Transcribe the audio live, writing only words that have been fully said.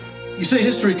You say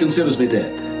history considers me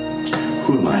dead.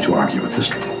 Who am I to argue with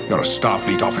history? You're a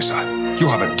Starfleet officer. You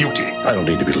have a duty. I don't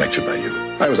need to be lectured by you.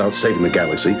 I was out saving the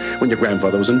galaxy when your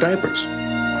grandfather was in diapers.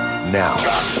 Now,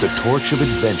 the torch of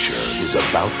adventure is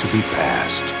about to be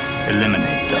passed.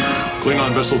 Eliminate them.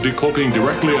 Klingon vessel decloaking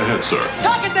directly ahead, sir.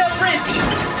 Target their bridge!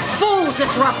 Full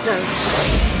disruptors!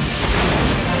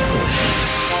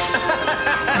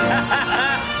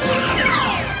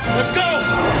 Let's go!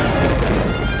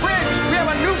 Bridge, we have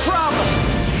a new problem!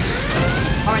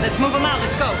 All right, let's move them out.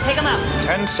 Let's go. Take them out.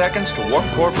 10 seconds to warp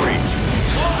core breach.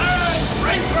 All hands,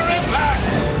 race for impact!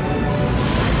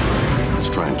 Let's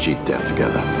try and cheat death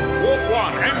together. Warp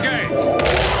 1, engage!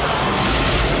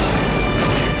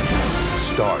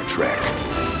 Star Trek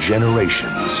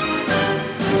Generations.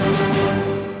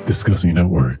 Discussing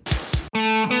Network.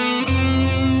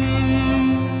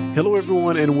 Hello,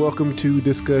 everyone, and welcome to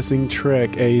Discussing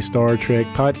Trek, a Star Trek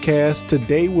podcast.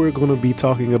 Today, we're going to be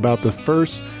talking about the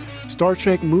first Star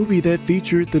Trek movie that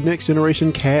featured the Next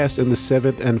Generation cast and the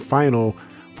seventh and final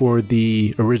for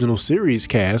the original series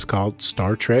cast called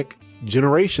Star Trek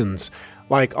Generations.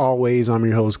 Like always, I'm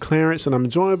your host, Clarence, and I'm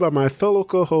joined by my fellow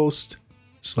co-host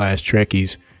 /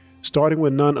 Trekkies, starting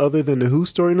with none other than the Who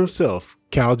story himself,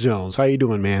 Cal Jones. How you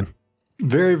doing, man?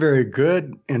 Very, very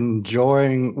good.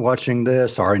 Enjoyed watching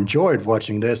this, and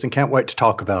can't wait to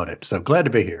talk about it. So glad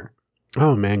to be here.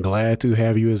 Oh, man, glad to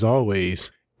have you as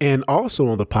always. And also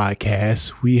on the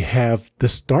podcast, we have the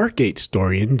Stargate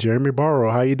historian, Jeremy Barrow.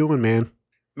 How you doing, man?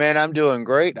 Man, I'm doing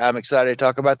great. I'm excited to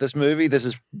talk about this movie. This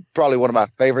is probably one of my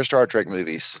favorite Star Trek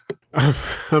movies.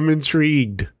 I'm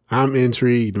intrigued.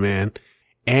 Man.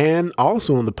 And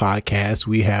also on the podcast,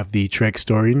 we have the Trek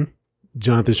historian,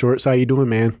 Jonathan Shorts. How you doing,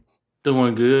 man?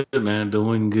 Doing good, man.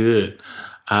 Doing good.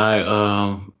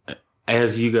 I,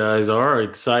 as you guys are,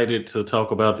 excited to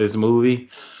talk about this movie.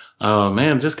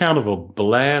 Man, just kind of a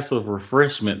blast of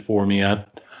refreshment for me.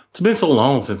 It's been so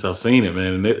long since I've seen it,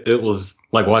 man. And it was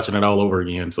like watching it all over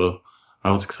again. So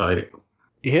I was excited.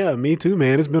 Yeah, me too,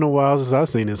 man. It's been a while since I've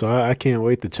seen it. So I can't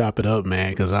wait to chop it up,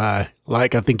 man. Because I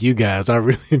think you guys, I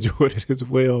really enjoyed it as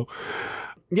well.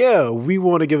 Yeah, we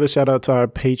want to give a shout out to our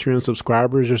Patreon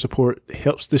subscribers. Your support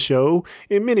helps the show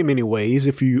in many, many ways.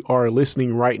 If you are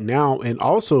listening right now and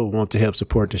also want to help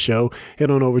support the show, head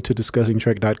on over to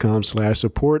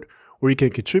discussingtrek.com/support, where you can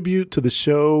contribute to the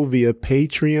show via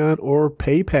Patreon or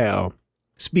PayPal.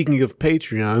 Speaking of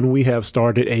Patreon, we have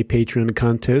started a Patreon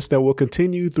contest that will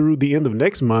continue through the end of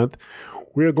next month.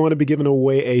 We're going to be giving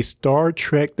away a Star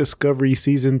Trek Discovery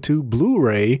Season 2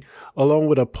 Blu-ray, along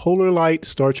with a Polar Light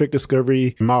Star Trek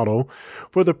Discovery model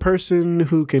for the person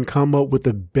who can come up with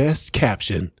the best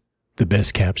caption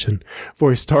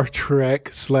for a Star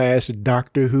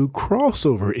Trek/Doctor Who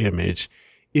crossover image.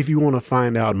 If you want to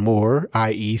find out more,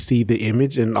 i.e. see the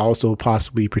image and also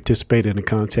possibly participate in the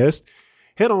contest,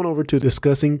 head on over to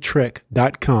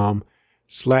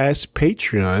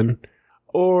discussingtrek.com/Patreon,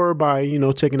 or by,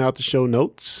 checking out the show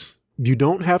notes. You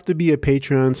don't have to be a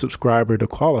Patreon subscriber to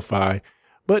qualify,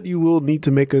 but you will need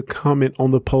to make a comment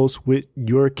on the post with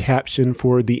your caption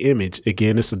for the image.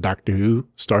 Again, it's a Doctor Who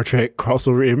Star Trek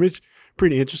crossover image.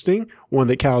 Pretty interesting. One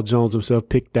that Kyle Jones himself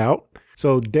picked out.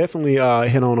 So definitely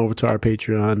head on over to our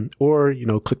Patreon, or,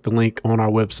 click the link on our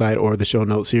website or the show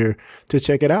notes here to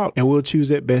check it out. And we'll choose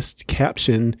that best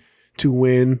caption to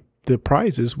win the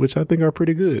prizes, which I think are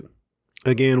pretty good.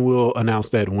 Again, we'll announce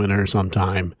that winner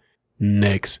sometime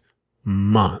next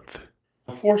month.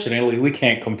 Unfortunately, we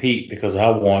can't compete because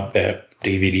I want that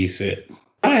DVD set.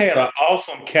 I had an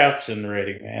awesome caption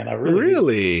ready, man. I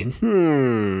really.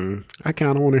 I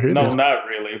kind of want to hear No, this. not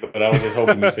really, but I was just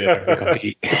hoping you said I could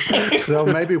compete. So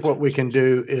maybe what we can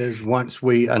do is once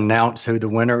we announce who the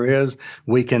winner is,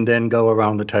 we can then go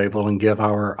around the table and give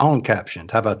our own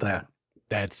captions. How about that?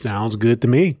 That sounds good to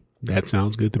me. But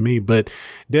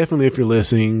definitely if you're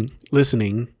listening,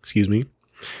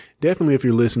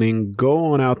 go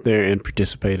on out there and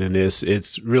participate in this.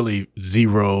 It's really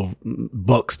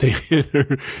 $0 to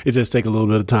enter. It just takes a little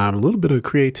bit of time, a little bit of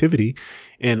creativity.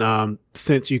 And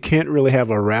since you can't really have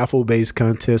a raffle-based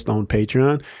contest on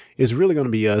Patreon, it's really going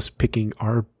to be us picking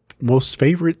our most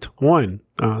favorite one.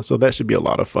 So that should be a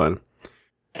lot of fun.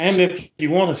 And if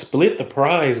you want to split the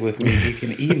prize with me, you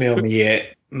can email me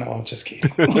at... No, I'm just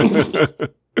kidding.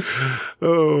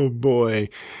 Oh, boy.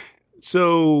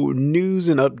 So news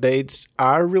and updates,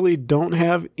 I really don't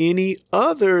have any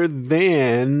other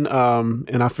than,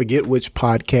 and I forget which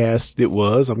podcast it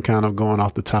was. I'm kind of going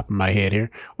off the top of my head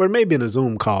here, or it may be in a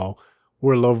Zoom call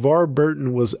where LeVar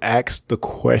Burton was asked the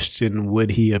question,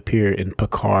 would he appear in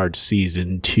Picard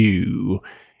season 2?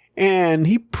 And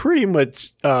he pretty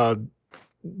much,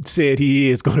 said he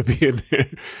is going to be in there.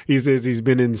 He says he's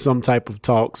been in some type of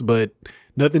talks, but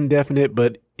nothing definite,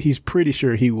 but he's pretty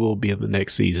sure he will be in the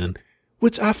next season,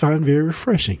 which I find very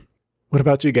refreshing. What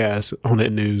about you guys on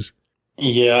that news?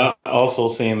 Yeah, also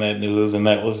seeing that news, and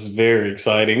that was very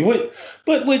exciting.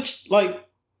 Which, like,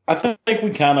 I think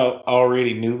we kind of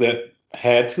already knew that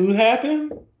had to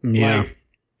happen. Yeah. Like,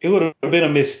 it would have been a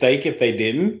mistake if they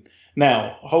didn't.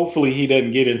 Now, hopefully he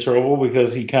doesn't get in trouble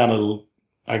because he kind of,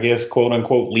 I guess, quote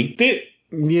unquote, leaked it.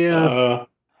 Yeah.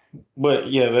 But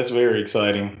yeah, that's very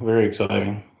exciting. Very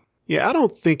exciting. Yeah, I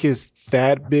don't think it's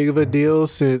that big of a deal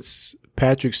since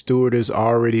Patrick Stewart has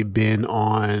already been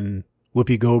on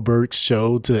Whoopi Goldberg's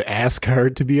show to ask her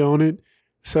to be on it.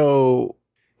 So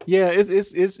yeah,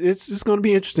 it's going to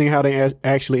be interesting how they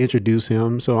actually introduce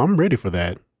him. So I'm ready for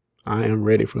that. I am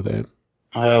ready for that.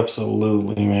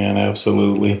 Absolutely, man.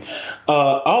 Absolutely.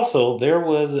 Also, there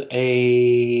was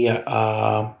a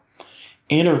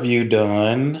interview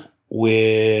done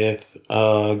with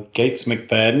Gates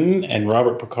McFadden and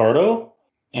Robert Picardo,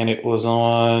 and it was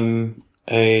on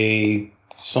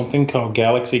something called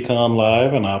GalaxyCon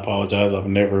Live, and I apologize, I've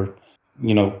never,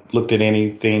 looked at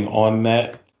anything on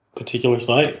that particular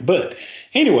site. But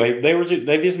anyway, they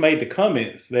just made the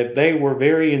comments that they were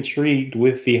very intrigued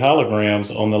with the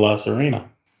holograms on the La Sirena.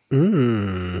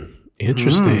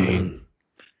 Interesting.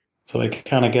 So they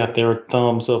kind of got their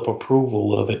thumbs up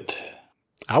approval of it.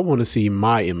 I want to see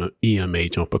my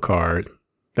EMH on Picard.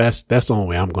 That's the only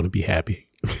way I'm going to be happy.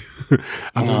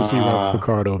 I want to see Robert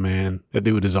Picardo, man. That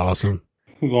dude is awesome.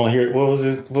 We're going to hear, what was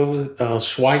it,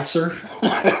 Schweitzer?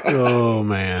 Oh,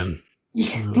 man.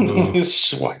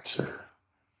 Schweitzer.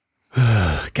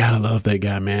 Gotta love that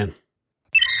guy, man.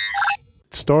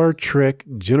 Star Trek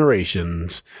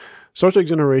Generations. Star Trek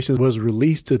Generations was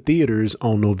released to theaters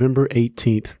on November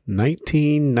 18th,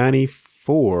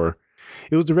 1994.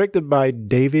 It was directed by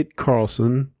David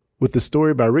Carlson, with the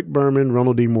story by Rick Berman,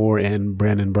 Ronald D. Moore, and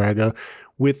Brandon Braga,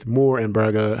 with Moore and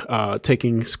Braga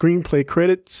taking screenplay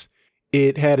credits.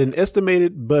 It had an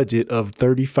estimated budget of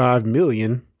 $35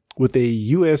 million, with a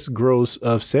U.S. gross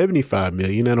of $75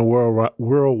 million and a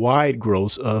worldwide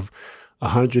gross of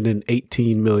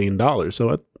 $118 million. So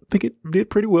I think it did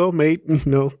pretty well. Made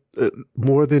much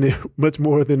more than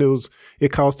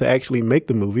it cost to actually make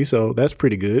the movie. So that's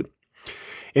pretty good.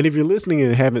 And if you're listening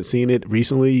and haven't seen it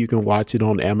recently, you can watch it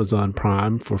on Amazon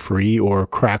Prime for free or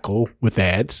Crackle with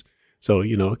ads. So,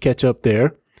 catch up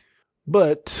there.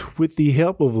 But with the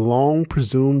help of long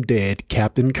presumed dead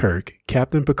Captain Kirk,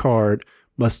 Captain Picard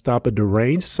must stop a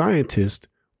deranged scientist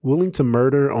willing to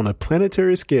murder on a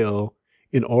planetary scale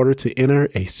in order to enter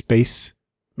a space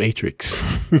matrix.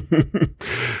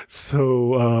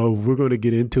 So we're going to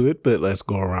get into it, but let's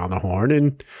go around the horn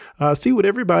and see what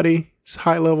everybody's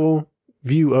high level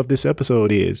view of this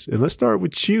episode is. And let's start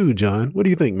with you, John. What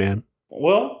do you think, man?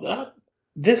 Well,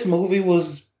 this movie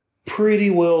was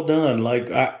pretty well done. Like,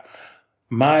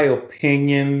 my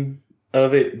opinion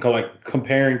of it, like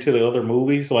comparing to the other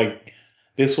movies, like,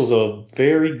 this was a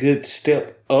very good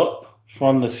step up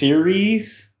from the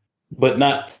series, but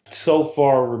not so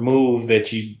far removed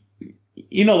that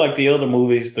like the other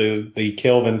movies, the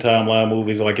Kelvin timeline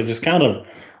movies, like it just kind of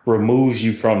removes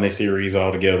you from the series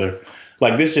altogether.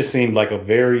 Like this just seemed like a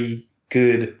very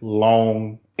good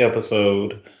long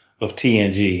episode of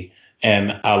TNG,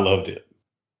 and I loved it.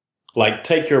 Like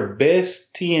take your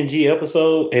best TNG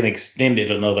episode and extend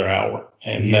it another hour,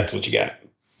 and that's what you got.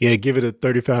 Yeah, give it a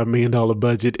 $35 million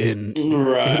budget and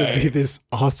it'll be this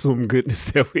awesome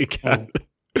goodness that we got.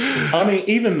 I mean,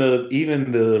 even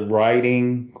the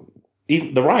writing,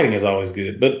 the writing is always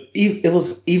good, but it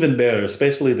was even better,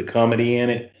 especially the comedy in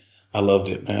it. I loved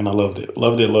it, man. I loved it.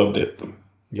 Loved it.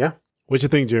 Yeah. What you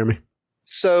think, Jeremy?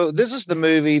 So this is the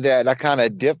movie that I kind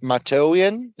of dipped my toe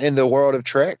in the world of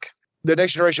Trek. The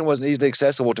Next Generation wasn't easily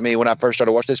accessible to me when I first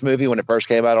started watching this movie, when it first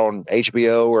came out on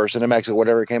HBO or Cinemax or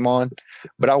whatever it came on.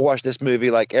 But I watched this movie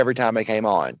like every time it came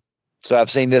on. So I've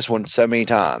seen this one so many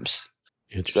times.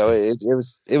 So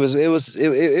it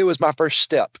was my first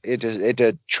step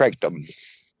into Trekdom.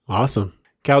 Awesome.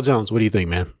 Cal Jones, what do you think,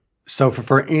 man? So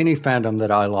for any fandom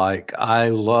that I like, I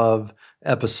love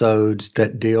episodes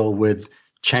that deal with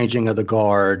changing of the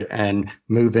guard and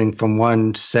moving from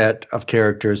one set of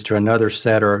characters to another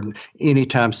set, or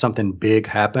anytime something big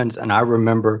happens. And I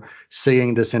remember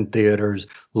seeing this in theaters,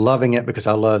 loving it because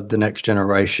I loved The Next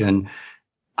Generation.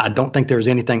 I don't think there's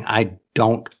anything I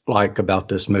don't like about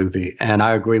this movie. And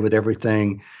I agree with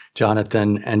everything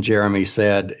Jonathan and Jeremy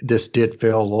said. This did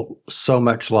feel so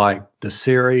much like the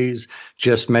series,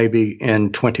 just maybe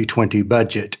in 2020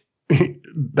 budget.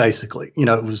 Basically,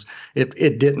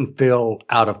 it didn't feel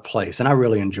out of place, and I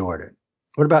really enjoyed it.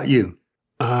 What about you?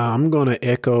 I'm going to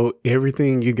echo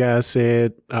everything you guys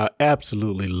said. I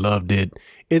absolutely loved it.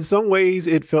 In some ways,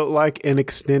 it felt like an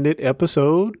extended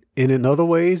episode. And in other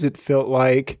ways, it felt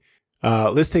like,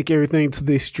 let's take everything to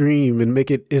the extreme and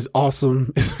make it as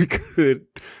awesome as we could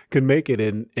make it.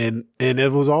 And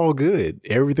it was all good.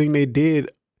 Everything they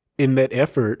did in that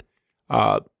effort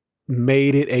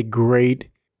made it a great,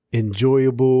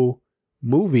 enjoyable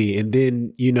movie. And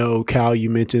then, Kyle, you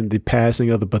mentioned the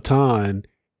passing of the baton.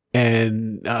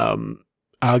 And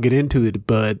I'll get into it,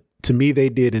 but to me, they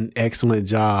did an excellent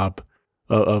job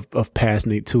of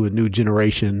passing it to a new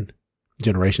generation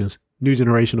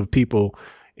of people.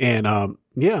 And I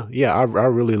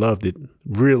really loved it.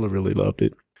 Really, really loved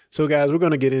it. So, guys, we're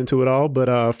going to get into it all,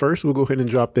 but first, we'll go ahead and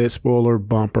drop that spoiler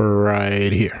bumper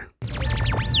right here.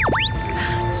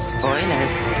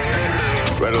 Spoilers.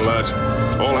 Red alert.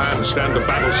 All hands stand to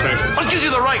battle stations. What gives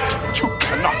you the right? You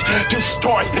cannot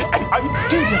destroy an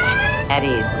idea. At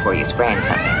ease before you sprain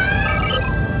something.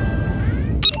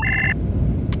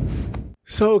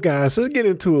 So, guys, let's get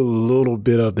into a little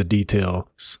bit of the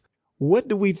details. What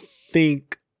do we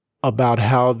think about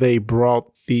how they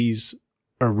brought these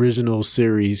original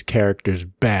series characters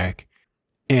back?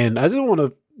 And I just want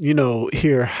to,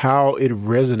 hear how it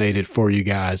resonated for you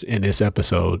guys in this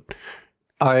episode.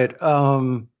 All right.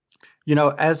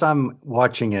 As I'm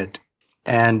watching it,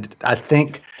 and I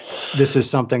think this is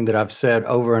something that I've said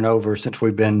over and over since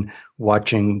we've been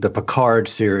watching the Picard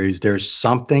series, there's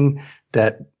something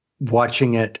that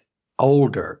watching it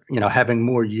older, having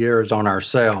more years on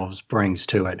ourselves brings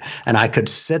to it. And I could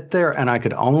sit there and I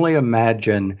could only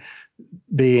imagine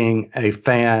being a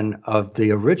fan of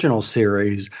the original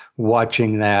series,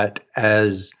 watching that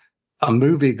as a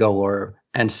moviegoer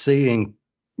and seeing,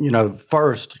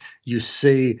 first you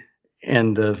see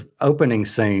in the opening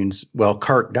scenes, well,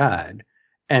 Kirk died,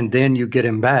 and then you get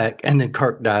him back, and then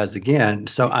Kirk dies again.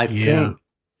 So I think,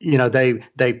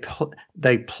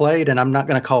 they played, and I'm not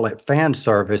going to call it fan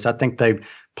service. I think they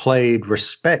played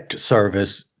respect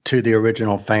service to the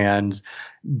original fans,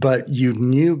 but you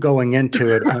knew going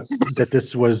into it that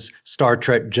this was Star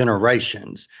Trek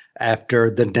Generations.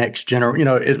 After the next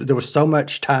generation, there was so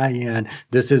much tie-in.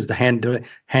 This is the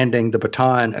handing the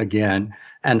baton again,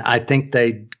 and I think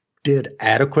they did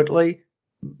adequately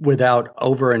without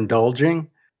overindulging,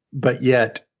 but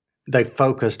yet they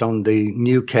focused on the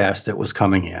new cast that was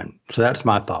coming in. So that's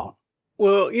my thought.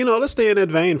 Well, let's stay in that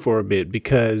vein for a bit,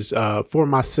 because for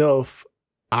myself,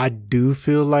 I do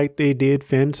feel like they did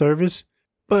fan service,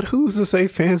 but who's to say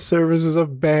fan service is a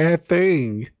bad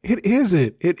thing? It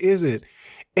isn't.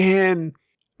 And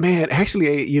man,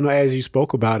 actually, as you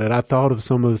spoke about it, I thought of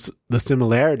some of the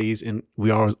similarities, and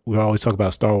we always talk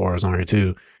about Star Wars on here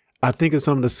too. I think of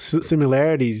some of the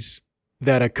similarities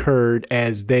that occurred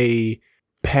as they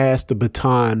passed the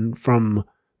baton from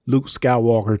Luke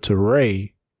Skywalker to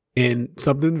Rey, and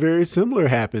something very similar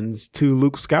happens to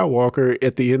Luke Skywalker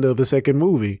at the end of the second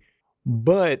movie.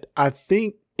 But I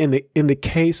think in the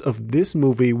case of this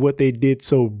movie, what they did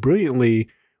so brilliantly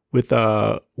with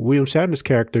William Shatner's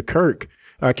character Kirk,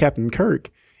 Captain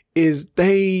Kirk, is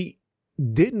they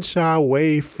didn't shy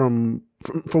away from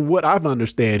what I've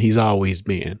understand he's always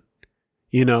been.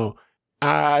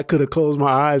 I could have closed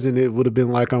my eyes and it would have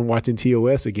been like I'm watching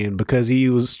TOS again, because he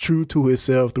was true to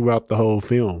himself throughout the whole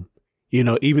film.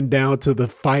 Even down to the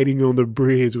fighting on the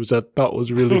bridge, which I thought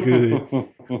was really good.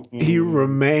 He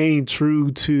remained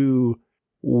true to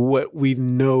what we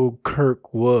know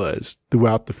Kirk was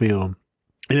throughout the film.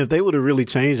 And if they would have really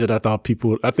changed it, I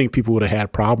think people would have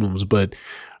had problems. But,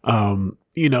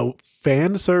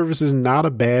 fan service is not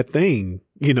a bad thing.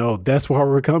 That's why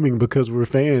we're coming, because we're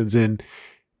fans. And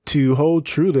to hold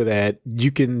true to that,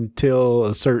 you can tell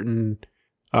a certain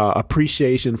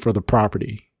appreciation for the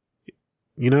property,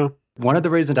 One of the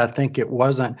reasons I think it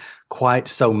wasn't quite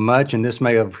so much, and this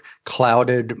may have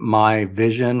clouded my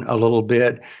vision a little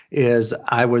bit, is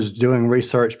I was doing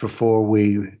research before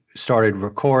we started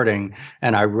recording,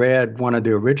 and I read one of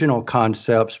the original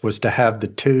concepts was to have the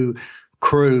two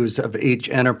crews of each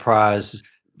Enterprise,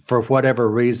 for whatever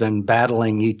reason,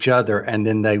 battling each other, and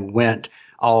then they went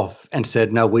off and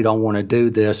said, no, we don't want to do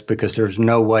this because there's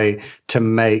no way to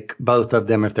make both of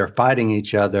them, if they're fighting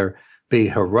each other, be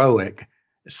heroic.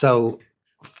 So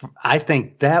I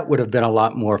think that would have been a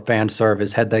lot more fan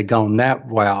service had they gone that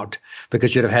route,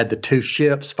 because you'd have had the two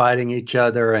ships fighting each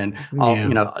other and all,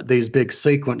 these big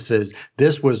sequences.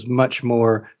 This was much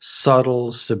more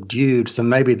subtle, subdued. So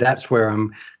maybe that's where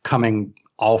I'm coming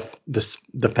off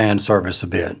the fan service a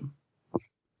bit.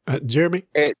 Jeremy?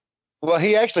 Well,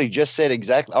 he actually just said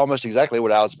almost exactly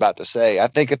what I was about to say. I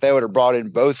think if they would have brought in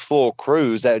both full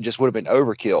crews, that just would have been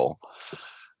overkill.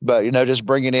 But, just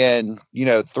bringing in,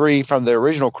 3 from the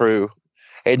original crew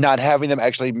and not having them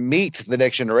actually meet the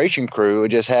Next Generation crew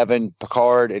and just having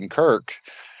Picard and Kirk,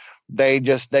 they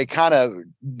kind of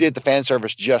did the fan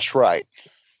service just right,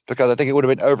 because I think it would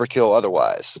have been overkill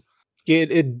otherwise.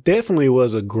 It definitely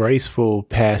was a graceful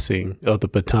passing of the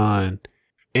baton.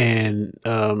 And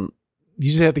you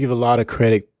just have to give a lot of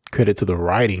credit to the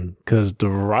writing, because the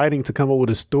writing to come up with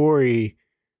a story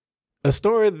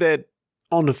that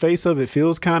on the face of it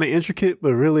feels kind of intricate,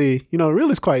 but really,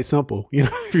 really is quite simple,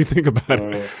 if you think about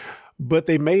it. But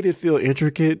they made it feel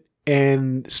intricate,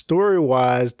 and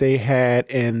story-wise, they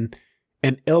had an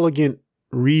elegant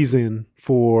reason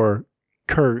for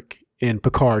Kirk and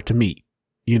Picard to meet,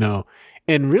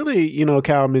 and really,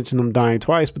 Kyle mentioned them dying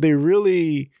twice, but they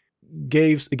really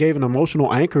gave an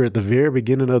emotional anchor at the very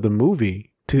beginning of the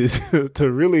movie to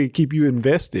really keep you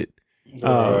invested.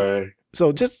 Right.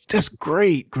 So just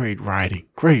great writing.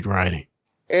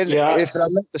 And if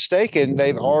I'm not mistaken,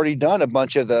 they've already done a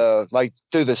bunch of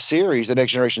through the series, the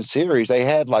Next Generation series, they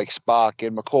had like Spock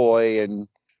and McCoy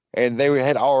and they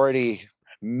had already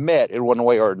met in one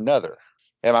way or another.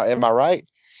 Am I right?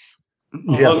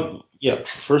 Yeah. Yeah,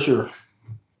 for sure.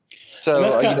 So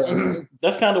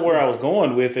that's kind of where I was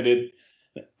going with it.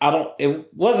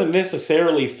 It wasn't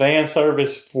necessarily fan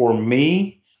service for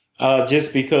me,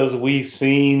 just because we've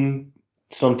seen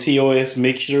some TOS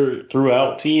mixture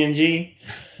throughout TNG.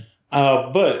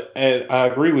 But I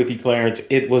agree with you, Clarence.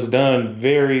 It was done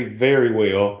very, very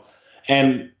well.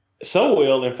 And so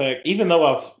well, in fact, even though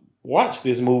I've watched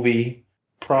this movie,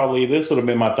 probably this would have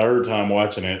been my 3rd time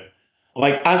watching it.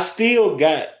 Like, I still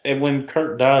got, and when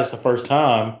Kirk dies the first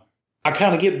time, I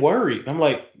kind of get worried. I'm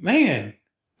like, man,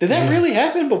 did that really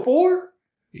happen before?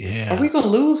 Yeah. Are we going to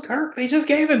lose Kirk? They just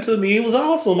gave him to me. It was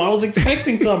awesome. I was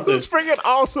expecting something. It was freaking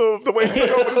awesome the way he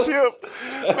took over the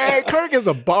ship. Man, Kirk is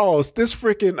a boss. This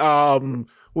freaking,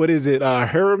 what is it?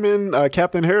 Harriman,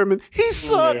 Captain Harriman. He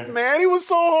sucked, man. He was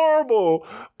so horrible.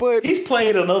 But he's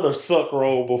played another suck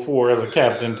role before as a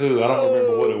captain, too. I don't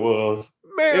remember what it was.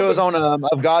 Man, it was on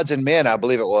Of Gods and Men, I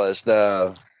believe it was.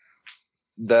 The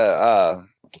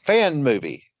fan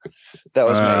movie that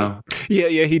was made.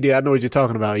 Yeah, he did. I know what you're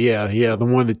talking about. Yeah, the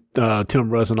one that Tim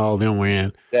Russ and all of them were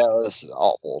in. That was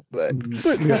awful. But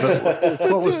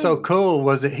what was so cool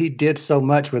was that he did so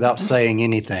much without saying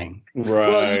anything.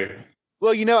 Right.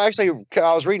 Well, actually,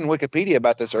 I was reading Wikipedia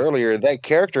about this earlier. That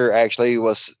character actually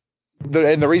was,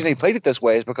 and the reason he played it this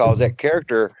way is because that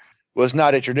character was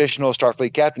not a traditional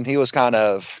Starfleet captain. He was kind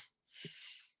of,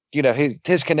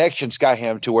 his connections got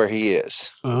him to where he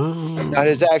is. Oh. Not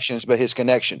his actions, but his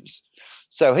connections.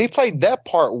 So he played that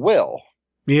part well.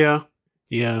 Yeah.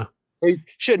 He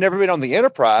should have never been on the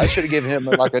Enterprise. Should have given him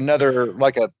like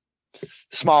a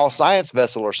small science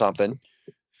vessel or something.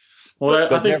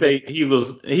 Well, I think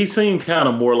he seemed kind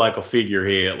of more like a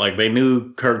figurehead. Like, they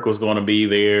knew Kirk was going to be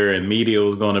there and media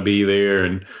was going to be there,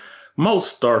 and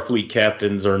most Starfleet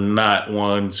captains are not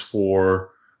ones for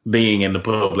being in the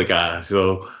public eye.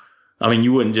 So, I mean,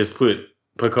 you wouldn't just put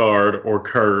Picard or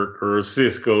Kirk or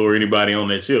Cisco or anybody on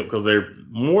that ship, because they're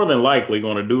more than likely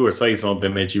going to do or say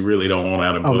something that you really don't want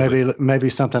out in public. Maybe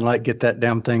something like, get that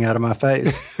damn thing out of my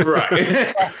face.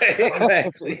 Right.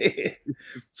 Exactly.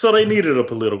 So they needed a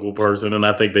political person, and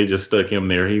I think they just stuck him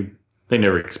there. They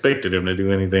never expected him to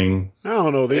do anything. I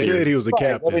don't know. They said he was a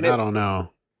captain. I don't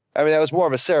know. I mean, that was more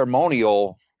of a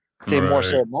ceremonial thing, more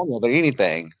ceremonial than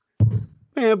anything.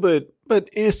 Man, but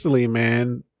instantly,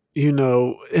 man,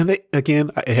 and they,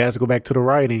 again, it has to go back to the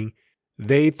writing.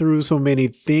 They threw so many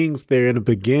things there in the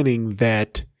beginning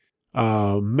that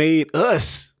made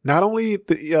us, not only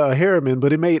the Harriman,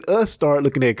 but it made us start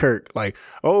looking at Kirk like,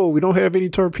 oh, we don't have any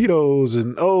torpedoes,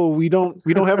 and oh, we don't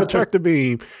have a tractor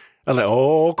beam. I'm like,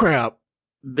 oh crap.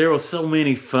 There were so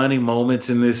many funny moments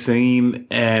in this scene,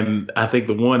 and I think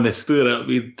the one that stood out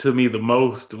to me the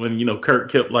most when,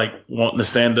 Kirk kept like wanting to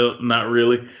stand up, not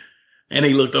really, and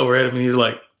he looked over at him and he's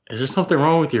like, "Is there something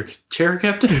wrong with your chair,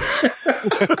 Captain?"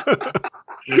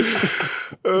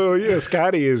 Oh yeah,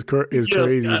 Scotty is crazy,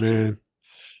 Scotty. Man.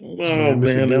 Oh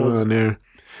man, that was on there.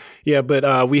 Yeah,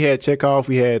 but we had Chekhov,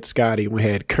 we had Scotty, we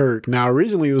had Kirk. Now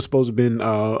originally it was supposed to have been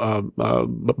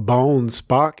Bones,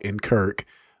 Spock, and Kirk.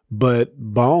 But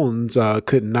Bones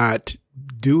could not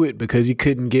do it because he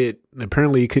couldn't get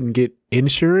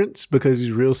insurance because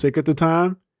he's real sick at the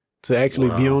time to actually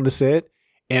be on the set.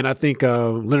 And I think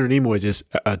Leonard Nimoy just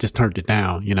turned it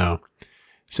down,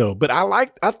 So, but I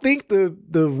think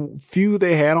the few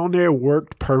they had on there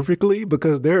worked perfectly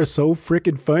because they're so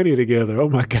freaking funny together. Oh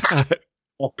my God.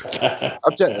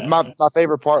 I'm telling you, my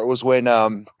favorite part was when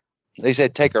they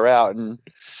said take her out, and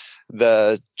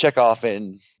the Chekhov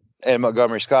and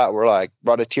Montgomery Scott were like,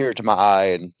 brought a tear to my eye,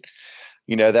 and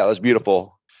that was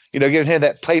beautiful. Giving him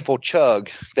that playful chug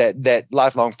that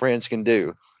lifelong friends can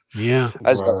do. Yeah,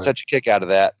 I just got such a kick out of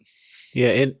that.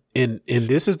 Yeah, and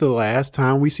this is the last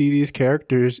time we see these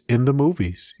characters in the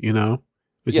movies,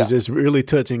 which is just really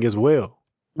touching as well.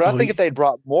 But I think if they'd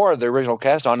brought more of the original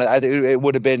cast on it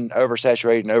would have been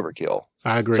oversaturated and overkill.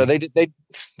 I agree. So they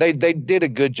did a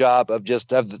good job of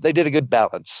they did a good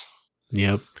balance.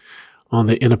 Yep. On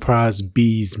the Enterprise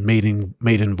B's maiden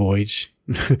voyage.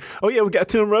 Oh yeah, we got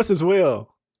Tim Russ as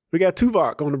well. We got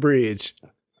Tuvok on the bridge.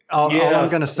 All I'm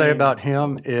going to say about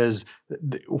him is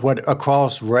what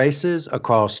across races,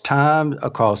 across time,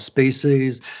 across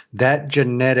species, that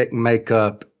genetic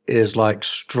makeup is like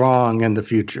strong in the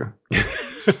future.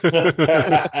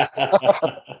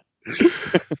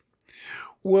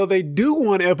 Well, they do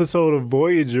one episode of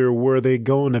Voyager where they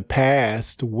go in the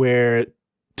past where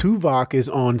Tuvok is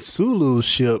on Sulu's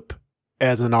ship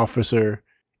as an officer,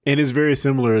 and it's very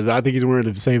similar. I think he's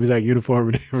wearing the same exact uniform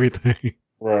and everything.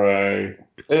 Right.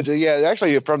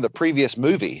 Actually from the previous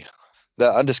movie,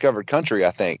 The Undiscovered Country,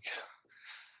 I think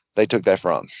they took that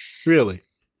from. Really?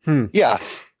 Yeah.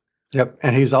 Yep.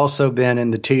 And he's also been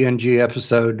in the TNG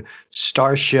episode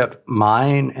Starship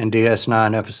Mine and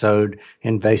DS9 episode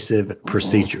Invasive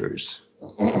Procedures.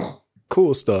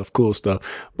 Cool stuff.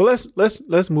 But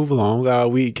let's move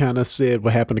along. We kind of said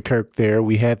what happened to Kirk there.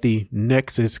 We had the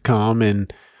Nexus come,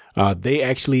 and they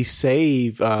actually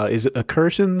save. Is it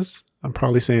Accursions? I'm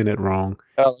probably saying that wrong.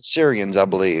 Syrians, I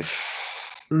believe.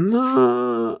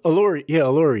 No,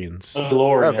 Allurians.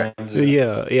 Okay.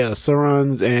 Yeah.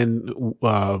 Surans and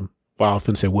I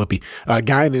often say Whoopi.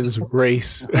 Guinan's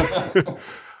race,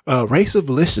 race of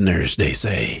listeners, they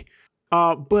say.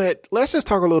 But let's just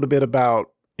talk a little bit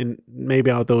about, and maybe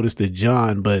I'll throw this to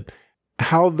John, but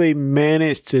how they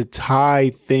managed to tie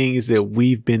things that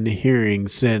we've been hearing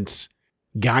since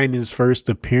Guinan's first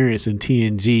appearance in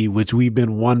TNG, which we've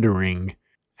been wondering,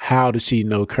 how does she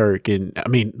know Kirk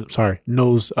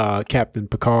knows Captain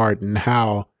Picard, and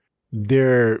how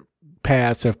their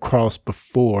paths have crossed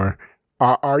before.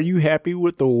 Are you happy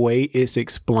with the way it's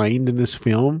explained in this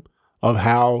film of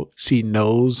how she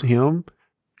knows him?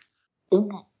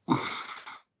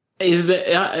 Is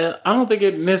that I don't think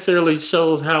it necessarily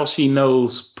shows how she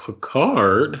knows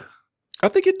Picard. I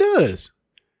think it does.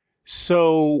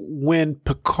 So when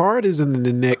Picard is in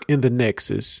the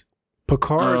Nexus,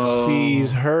 Picard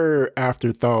sees her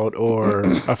afterthought, or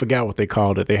I forgot what they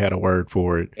called it. They had a word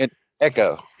for it. An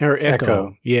echo. Her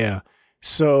echo. Yeah.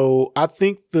 So I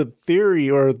think the theory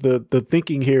or the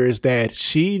thinking here is that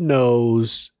she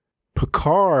knows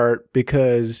Picard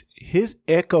because his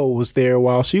echo was there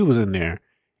while she was in there.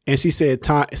 And she said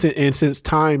time, and since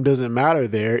time doesn't matter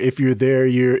there, if you're there,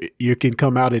 you can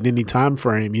come out at any time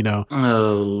frame,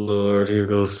 Oh Lord, here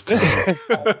goes time.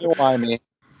 Don't mind me.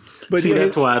 But see,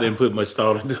 that's why I didn't put much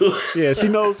thought into it. Yeah,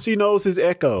 she knows his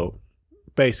echo,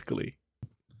 basically.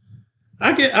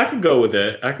 I could go with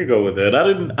that.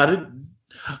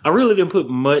 I really didn't put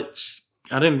much.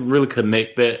 I didn't really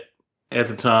connect that at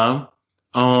the time.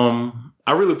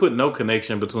 I really put no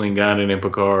connection between Guinan and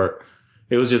Picard.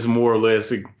 It was just more or less,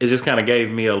 it just kind of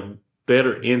gave me a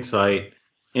better insight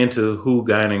into who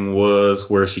Guinan was,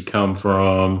 where she come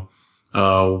from.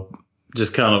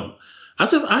 Just kind of,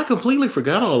 I completely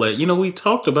forgot all that. We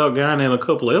talked about Guinan a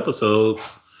couple of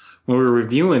episodes when we were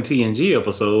reviewing TNG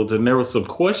episodes, and there were some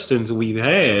questions we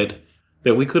had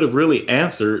that we could have really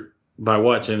answered by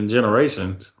watching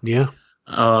Generations. Yeah.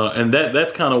 And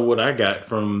that's kind of what I got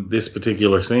from this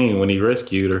particular scene when he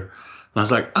rescued her. I was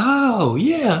like, oh,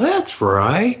 yeah, that's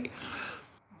right.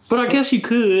 But I guess you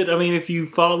could. I mean, if you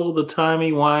follow the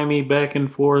timey-wimey back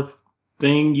and forth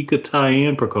thing, you could tie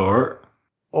in Picard.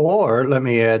 Or let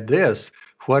me add this.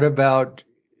 What about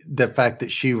the fact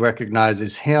that she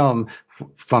recognizes him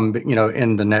from,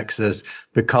 in the Nexus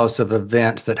because of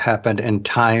events that happened in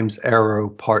Time's Arrow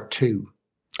Part 2?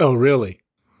 Oh, really?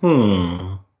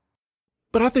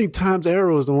 But I think Time's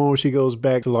Arrow is the one where she goes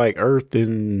back to Earth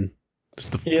and...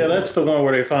 that's the one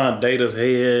where they find Data's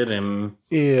head and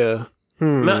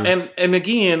Now, and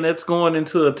again, that's going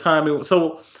into a time.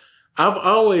 So I've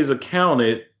always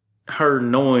accounted her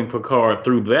knowing Picard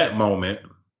through that moment,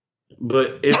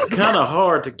 but it's kind of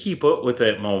hard to keep up with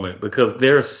that moment because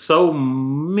there's so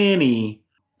many.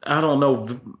 I don't know.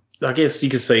 I guess you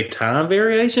could say time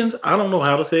variations. I don't know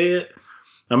how to say it.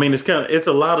 I mean, it's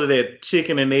a lot of that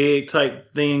chicken and egg type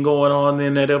thing going on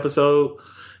in that episode.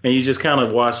 And you just kind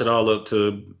of wash it all up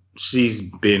to she's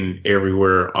been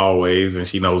everywhere always and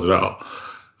she knows it all.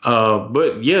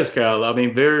 But yes, Kyle, I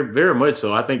mean, very, very much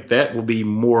so. I think that will be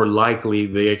more likely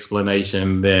the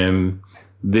explanation than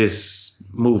this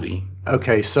movie.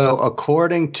 Okay, so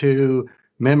according to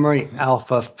Memory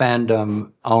Alpha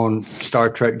fandom on Star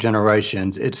Trek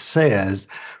Generations, it says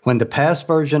when the past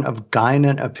version of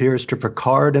Guinan appears to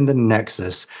Picard in the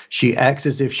Nexus, she acts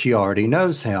as if she already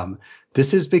knows him.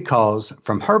 This is because,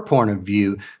 from her point of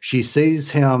view, she sees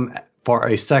him for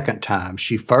a second time.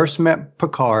 She first met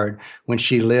Picard when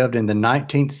she lived in the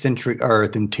 19th century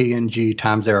Earth in TNG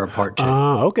Times Era Part 2.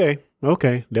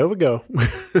 Okay. There we go.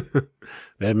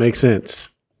 That makes sense.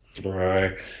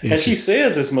 Right. And she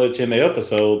says as much in the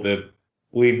episode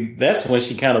that's when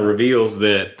she kind of reveals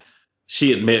that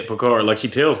she had met Picard. Like she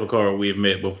tells Picard we have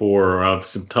met before, or I've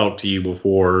talked to you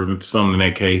before, or something in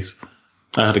that case.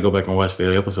 I have to go back and watch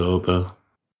that episode though.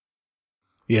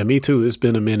 Yeah, me too. It's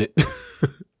been a minute.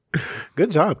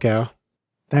 Good job, Cal.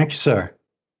 Thank you, sir.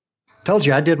 Told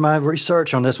you I did my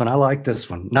research on this one. I like this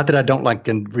one. Not that I don't like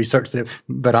and research it,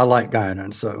 but I like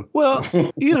Guinan. So well,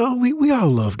 we all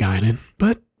love Guinan,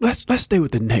 but let's stay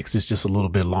with the Nexus just a little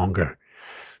bit longer.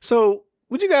 So,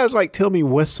 would you guys tell me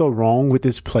what's so wrong with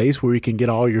this place where you can get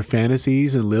all your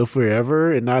fantasies and live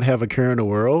forever and not have a care in the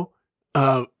world?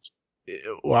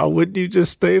 Why wouldn't you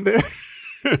just stay there?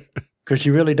 Because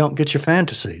you really don't get your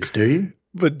fantasies, do you?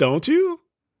 But don't you?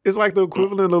 It's like the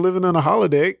equivalent of living in a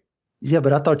holodeck. Yeah,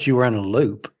 but I thought you were in a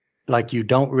loop. Like you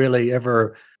don't really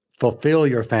ever fulfill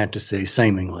your fantasy,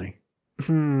 seemingly.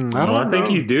 I think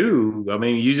you do. I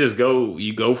mean,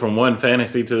 you go from one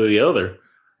fantasy to the other.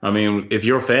 I mean, if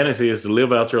your fantasy is to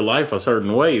live out your life a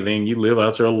certain way, then you live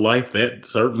out your life that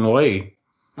certain way.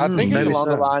 I think it's along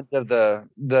the lines of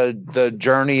the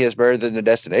journey is better than the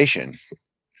destination.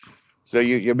 So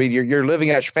you're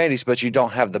living out your fantasies, but you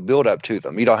don't have the build up to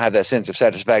them. You don't have that sense of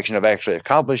satisfaction of actually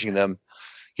accomplishing them.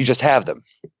 You just have them.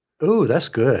 Ooh, that's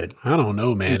good. I don't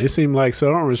know, man. It seemed like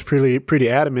Sauron was pretty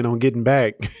adamant on getting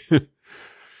back.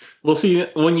 Well, see,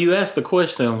 when you ask the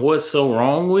question, what's so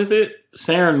wrong with it?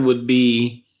 Saren would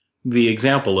be the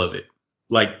example of it.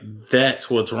 Like,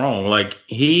 that's what's wrong. Like,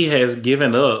 he has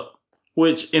given up,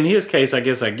 which in his case, I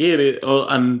guess I get it.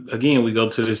 Again, we go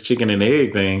to this chicken and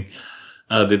egg thing.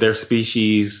 Did their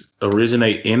species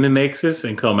originate in the Nexus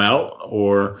and come out?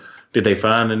 Or did they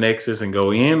find the Nexus and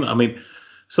go in? I mean,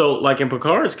 so like in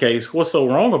Picard's case, what's so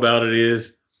wrong about it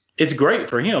is it's great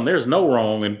for him. There's no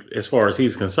wrong as far as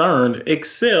he's concerned,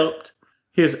 except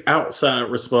his outside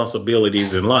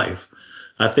responsibilities in life.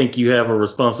 I think you have a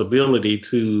responsibility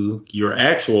to your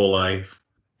actual life.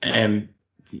 And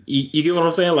you get what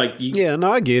I'm saying? Yeah, no,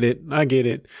 I get it.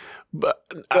 But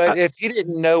if he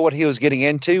didn't know what he was getting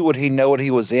into, would he know what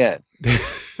he was in?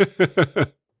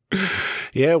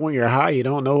 Yeah, when you're high, you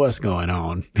don't know what's going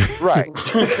on. Right.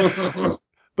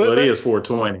 But it is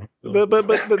 420.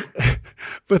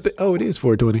 But it is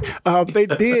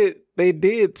 420. They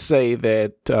did say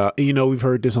that we've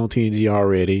heard this on TNG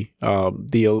already.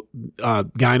 The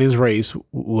Guinan's race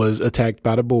was attacked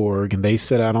by the Borg, and they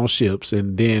set out on ships,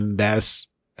 and then that's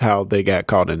how they got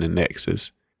caught in the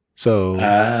Nexus. So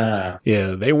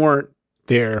yeah, they weren't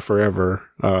there forever.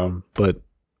 But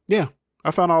yeah,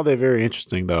 I found all that very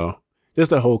interesting, though. Just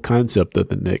the whole concept of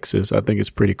the Nexus, I think it's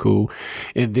pretty cool.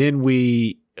 And then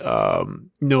we,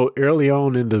 early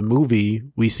on in the movie,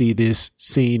 we see this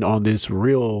scene on this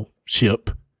real ship,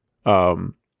 which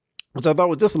I thought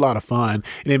was just a lot of fun.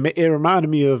 And it reminded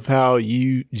me of how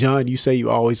John, you say you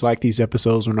always like these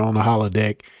episodes when they're on the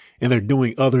holodeck and they're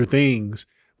doing other things.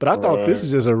 But I thought this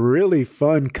is just a really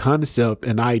fun concept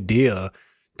and idea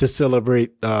to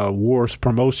celebrate Worf's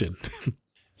promotion.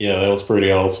 Yeah, that was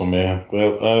pretty awesome, man.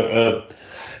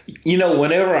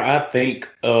 Whenever I think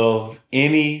of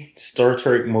any Star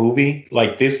Trek movie,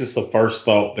 like this is the first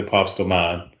thought that pops to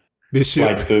mind. This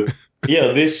ship.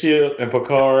 This ship and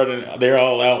Picard, and they're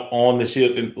all out on the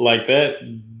ship, and like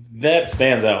that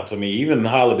stands out to me. Even the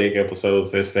holodeck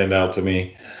episodes that stand out to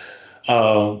me.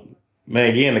 Man,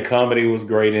 again, the comedy was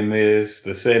great in this.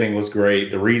 The setting was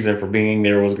great. The reason for being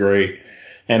there was great.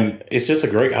 And it's just a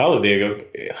great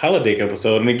holodeck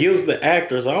episode. And it gives the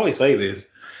actors, I always say this,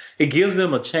 it gives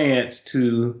them a chance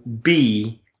to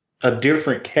be a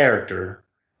different character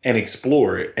and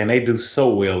explore it. And they do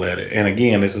so well at it. And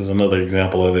again, this is another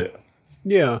example of it.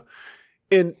 Yeah.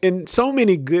 And so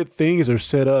many good things are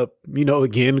set up,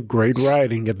 again, great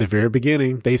writing at the very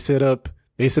beginning. They set up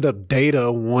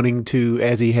Data wanting to,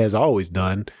 as he has always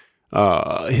done,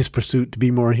 his pursuit to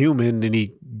be more human. And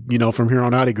he, from here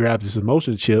on out, he grabs his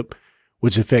emotion chip,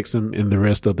 which affects him in the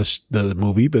rest of the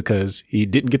movie because he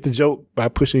didn't get the joke by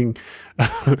pushing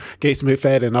Gates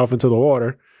McFadden off into the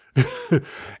water.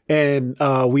 And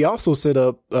we also set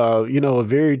up, a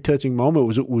very touching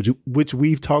moment, which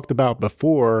we've talked about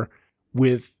before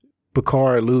with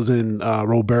Picard losing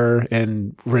Robert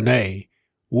and Renee,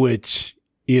 which,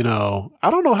 I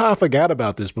don't know how I forgot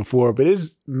about this before, but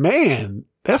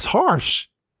that's harsh.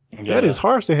 Yeah. That is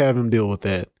harsh to have him deal with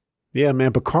that. Yeah,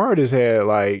 man, Picard has had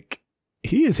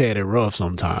he has had it rough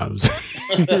sometimes.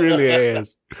 He really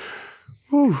has.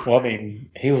 Whew. Well, I mean,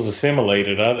 he was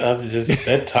assimilated.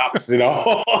 That tops it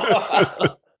all.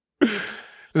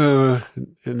 And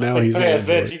now he's past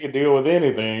that. You can deal with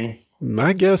anything.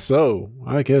 I guess so,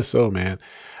 man.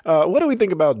 What do we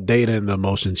think about Data and the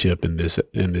emotion chip in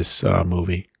this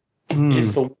movie?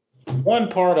 It's the one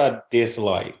part I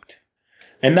disliked,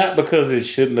 and not because it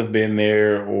shouldn't have been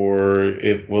there or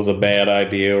it was a bad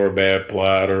idea or a bad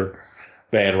plot or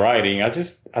bad writing.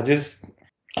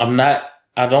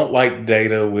 I don't like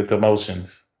Data with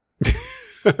emotions.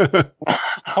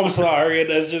 I'm sorry.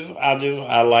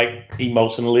 I like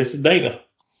emotionless Data.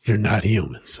 You're not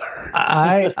human, sir.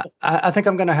 I think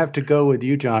I'm going to have to go with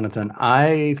you, Jonathan.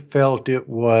 I felt it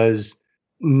was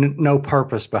no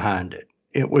purpose behind it.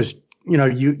 It was,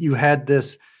 you had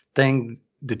this thing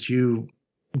that you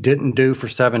didn't do for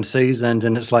 7 seasons,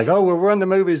 and it's like, oh, we're in the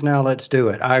movies now, let's do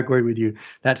it. I agree with you.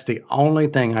 That's the only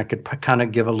thing I could kind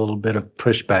of give a little bit of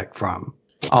pushback from.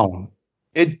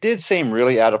 It did seem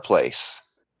really out of place.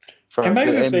 Go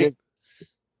ahead.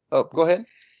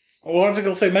 Well, I was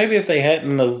going to say, maybe if they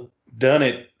hadn't have done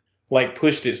it,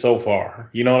 pushed it so far,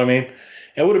 you know what I mean?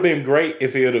 It would have been great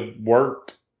if it would have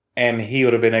worked and he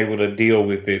would have been able to deal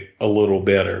with it a little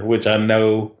better, which I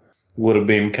know would have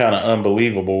been kind of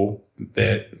unbelievable.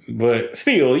 But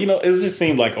still, it just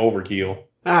seemed like overkill.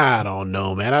 I don't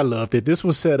know, man. I loved it. This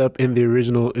was set up in the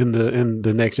original, in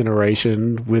the Next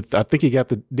Generation with, I think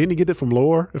didn't he get it from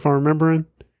Lore, if I'm remembering?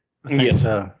 Yes.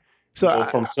 So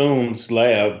from Soon's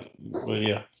lab. Well,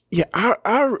 yeah. Yeah,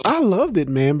 I loved it,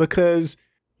 man, because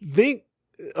think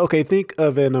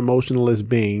of an emotionless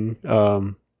being,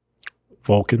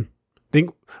 Vulcan.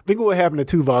 Think what happened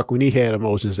to Tuvok when he had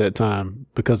emotions that time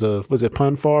because of, was it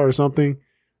Punfar or something?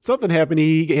 Something happened.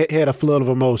 He had a flood of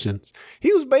emotions.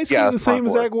 He was basically the same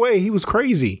exact way. He was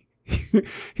crazy.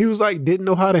 He was didn't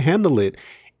know how to handle it.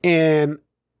 And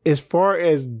as far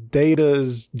as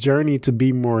Data's journey to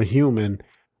be more human,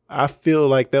 I feel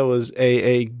like that was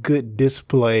a good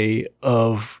display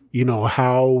of,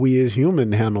 how we as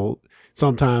humans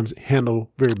sometimes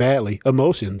handle very badly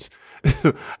emotions.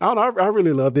 I don't know. I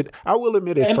really loved it. I will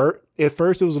admit at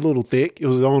first it was a little thick. It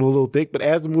was on a little thick, but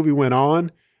as the movie went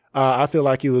on, I feel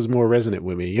like it was more resonant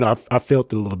with me. I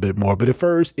felt it a little bit more, but at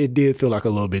first it did feel like a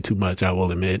little bit too much, I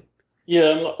will admit.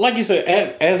 Yeah, like you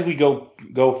said, as we go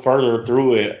further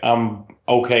through it, I'm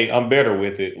okay. I'm better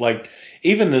with it.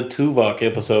 Even the Tuvok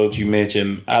episodes you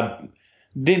mentioned, I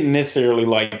didn't necessarily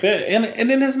like that. And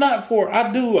then it's not I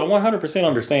 100%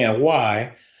 understand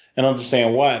why and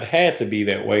understand why it had to be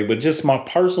that way. But just my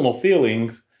personal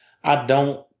feelings,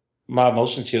 my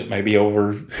emotion chip may be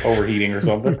overheating or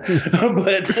something.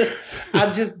 But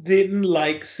I just didn't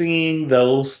like seeing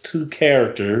those two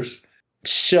characters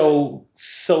show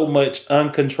so much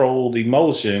uncontrolled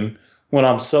emotion when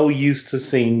I'm so used to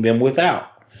seeing them without.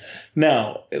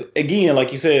 Now, again,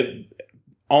 like you said,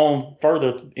 on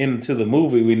further into the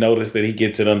movie, we notice that he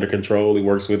gets it under control. He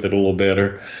works with it a little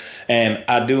better. And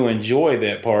I do enjoy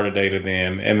that part of Data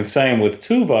then. And the same with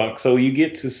Tuvok. So you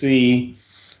get to see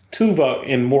Tuvok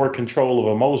in more control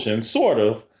of emotion, sort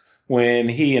of, when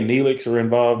he and Neelix are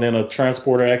involved in a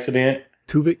transporter accident.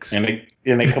 Tuvix.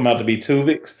 And they come out to be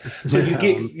Tuvix. So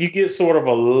you get sort of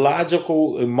a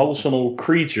logical, emotional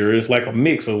creature. It's like a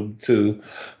mix of two.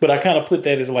 But I kind of put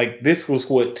that as this was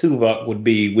what Tuvok would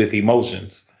be with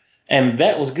emotions. And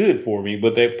that was good for me.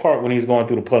 But that part when he's going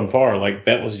through the Punfar,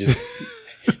 that was just,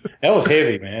 that was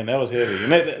heavy, man. That was heavy.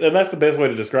 And that's the best way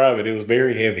to describe it. It was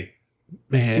very heavy.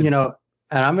 Man.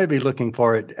 And I may be looking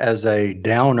for it as a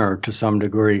downer to some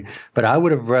degree, but I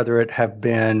would have rather it have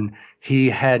been he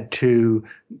had to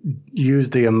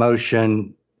use the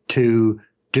emotion to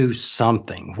do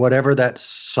something, whatever that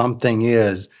something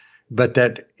is, but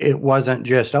that it wasn't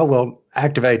just, oh, well,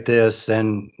 activate this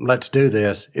and let's do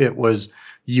this. It was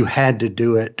you had to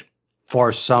do it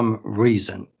for some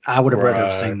reason. I would have rather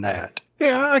have seen that.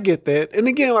 Yeah, I get that. And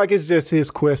again, it's just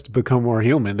his quest to become more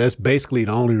human. That's basically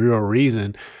the only real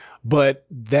reason. But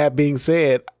that being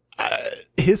said,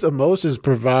 his emotions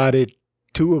provided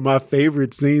two of my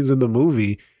favorite scenes in the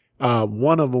movie.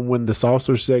 One of them when the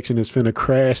saucer section is finna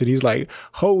crash and he's like,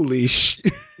 holy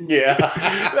shit. Yeah.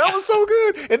 That was so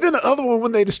good. And then the other one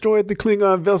when they destroyed the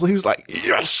Klingon vessel, he was like,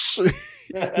 yes.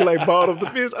 He balled up the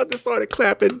fist. I just started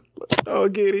clapping. Oh,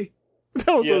 Giddy. That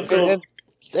was so cool. And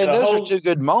those are two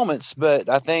good moments, but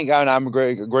I think, and I'm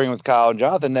agreeing with Kyle and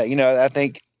Jonathan that, I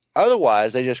think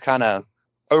otherwise they just kind of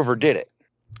overdid it.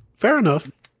 Fair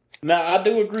enough. Now, I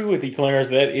do agree with you, Clarence.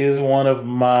 That is one of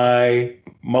my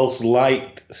most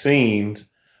liked scenes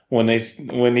when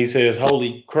he says,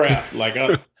 "Holy crap!" Like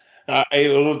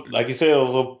like you said, it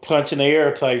was a punch in the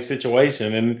air type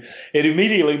situation, and it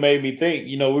immediately made me think.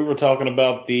 We were talking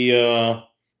about the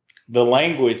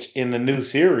language in the new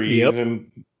series,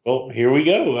 and well, here we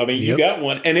go. I mean, you got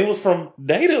one, and it was from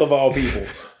Data of all people.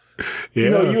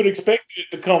 Yeah. You would expect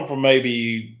it to come from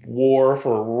maybe Worf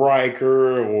or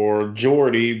Riker or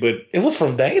Geordi, but it was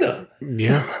from Data.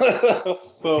 Yeah.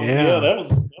 So that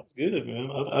was good, man.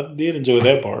 I did enjoy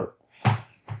that part.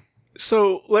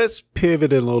 So let's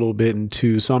pivot a little bit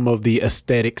into some of the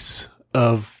aesthetics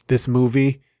of this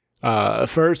movie.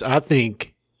 First, I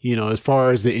think, as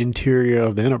far as the interior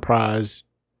of the Enterprise,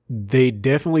 they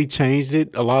definitely changed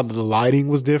it. A lot of the lighting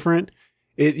was different.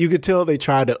 You could tell they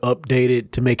tried to update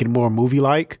it to make it more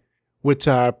movie-like, which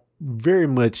I very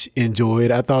much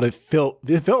enjoyed. I thought it felt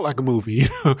like a movie.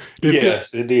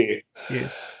 Yes, it did. Yeah,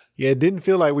 it didn't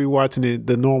feel like we were watching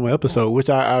the normal episode, which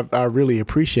I really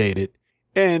appreciated.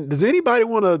 And does anybody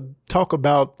want to talk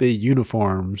about the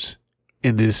uniforms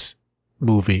in this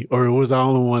movie, or was I the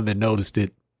only one that noticed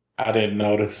it? I didn't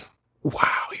notice.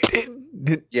 Wow, you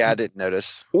didn't? Yeah, I didn't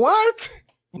notice. What?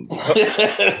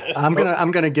 I'm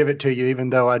gonna give it to you, even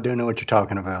though I do know what you're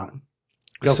talking about.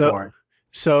 Go for it.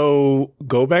 So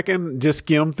go back and just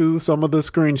skim through some of the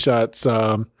screenshots.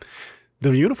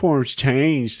 The uniforms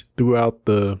changed throughout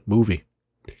the movie.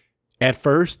 At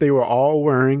first, they were all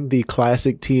wearing the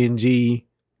classic TNG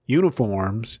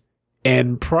uniforms,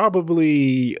 and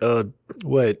probably a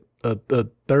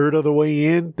third of the way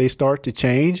in, they start to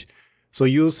change. So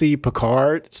you'll see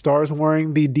Picard starts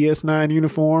wearing the DS9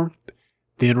 uniform,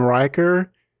 then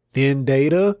Riker, then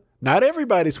Data. Not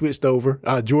everybody switched over.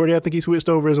 Geordi, I think he switched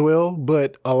over as well,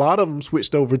 but a lot of them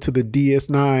switched over to the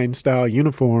DS9 style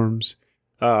uniforms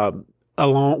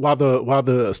along while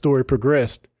the story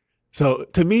progressed. So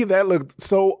to me, that looked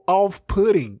so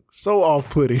off-putting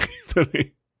to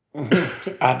me.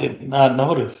 I did not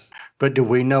notice. But do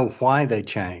we know why they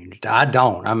changed? I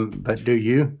don't. But do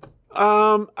you?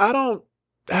 I don't.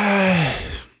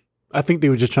 I think they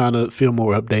were just trying to feel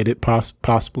more updated,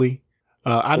 possibly.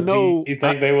 I know. Do you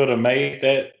think they would have made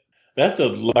that? That's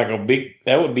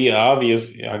that would be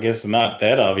obvious. I guess not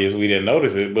that obvious. We didn't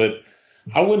notice it, but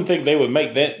I wouldn't think they would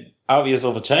make that obvious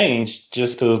of a change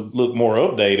just to look more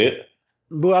updated.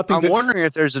 Well, I'm wondering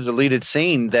if there's a deleted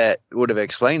scene that would have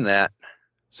explained that.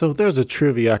 So there's a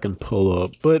trivia I can pull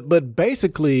up, but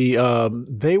basically,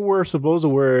 they were supposed to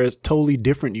wear totally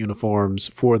different uniforms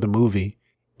for the movie,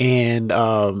 and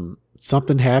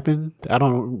something happened. I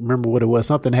don't remember what it was.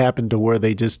 Something happened to where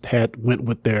they just went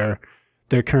with their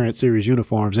current series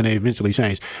uniforms, and they eventually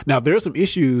changed. Now there's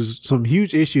some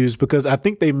huge issues, because I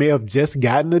think they may have just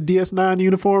gotten the DS9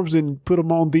 uniforms and put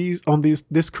them on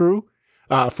this crew.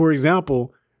 For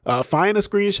example, find a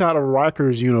screenshot of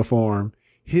Riker's uniform.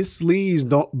 His sleeves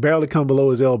barely come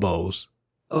below his elbows.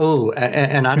 Oh,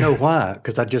 and I know why,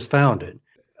 because I just found it.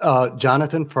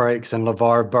 Jonathan Frakes and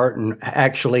LeVar Burton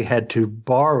actually had to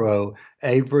borrow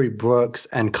Avery Brooks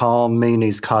and Colm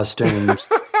Meaney's costumes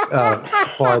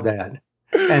for that.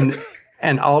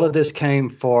 And all of this came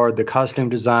for the costume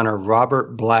designer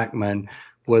Robert Blackman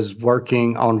was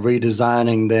working on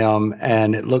redesigning them,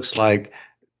 and it looks like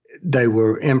they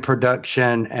were in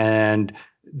production and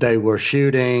they were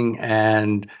shooting,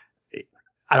 and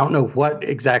I don't know what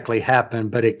exactly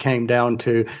happened, but it came down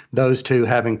to those two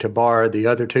having to borrow the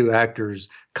other two actors'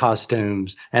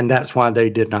 costumes, and that's why they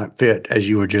did not fit, as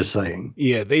you were just saying.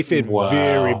 Yeah, they fit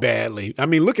very badly. I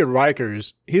mean, look at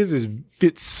Riker's. His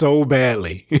fits so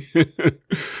badly.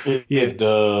 It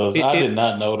does. I did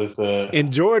not notice that. And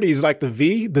Geordi's like the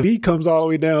V. The V comes all the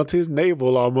way down to his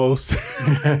navel almost.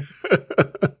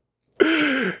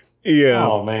 Yeah.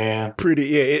 Oh man. Pretty.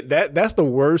 Yeah. That's the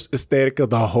worst aesthetic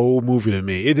of the whole movie to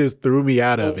me. It just threw me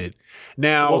out of it.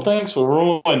 Now. Well, thanks for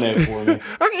ruining that for me.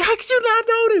 How could you not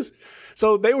notice?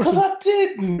 So they were. I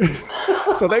didn't.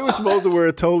 So they were supposed to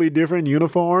wear totally different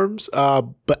uniforms.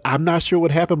 But I'm not sure what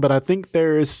happened. But I think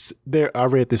I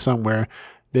read this somewhere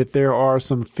that there are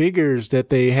some figures that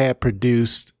they had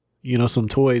produced. Some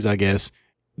toys, I guess,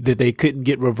 that they couldn't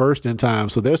get reversed in time.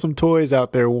 So there's some toys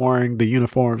out there wearing the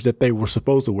uniforms that they were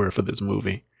supposed to wear for this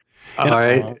movie. All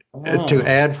right. To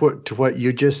add to what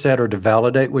you just said, or to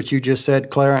validate what you just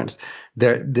said, Clarence,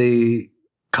 the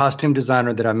costume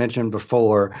designer that I mentioned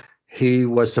before, he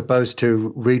was supposed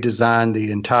to redesign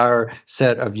the entire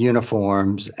set of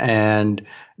uniforms, and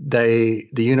the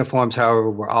uniforms, however,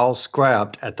 were all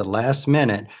scrapped at the last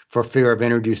minute for fear of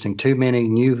introducing too many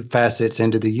new facets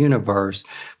into the universe.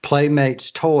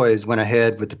 Playmates Toys went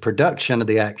ahead with the production of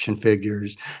the action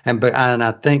figures, and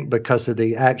I think because of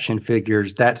the action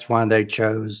figures, that's why they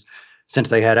chose, since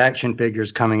they had action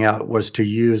figures coming out, was to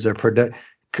use a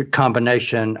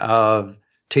combination of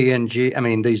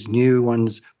TNG, these new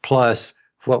ones, plus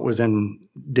what was in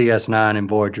DS9 and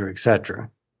Voyager, etc.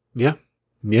 Yeah.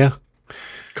 Yeah.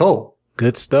 Cool.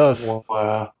 Good stuff.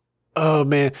 Wow. Oh,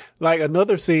 man. Like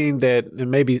another scene that,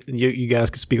 and maybe you guys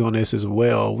could speak on this as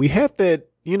well. We had that,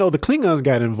 the Klingons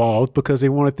got involved because they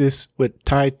wanted this,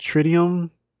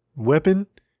 tritium weapon.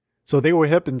 So they were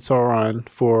helping Sauron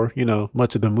for,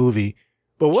 much of the movie.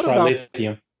 But what about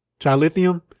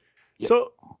Trilithium? Yep.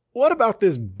 So what about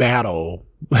this battle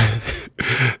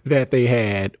that they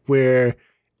had where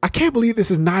I can't believe this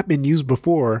has not been used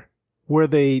before, where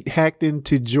they hacked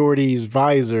into Geordi's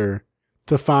visor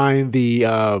to find the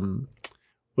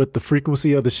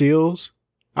frequency of the shields?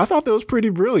 I thought that was pretty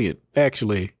brilliant,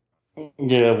 actually.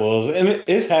 Yeah, it was. And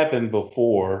it's happened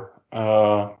before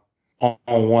on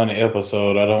one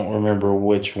episode. I don't remember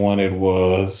which one it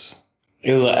was.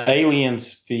 It was an alien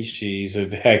species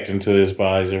that hacked into his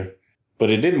visor, but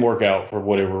it didn't work out for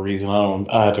whatever reason.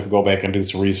 I had to go back and do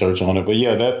some research on it. But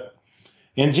yeah, that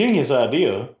ingenious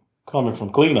idea coming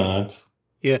from Klingons.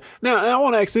 Yeah. Now, I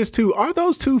want to ask this too. Are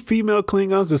those two female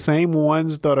Klingons the same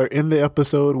ones that are in the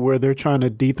episode where they're trying to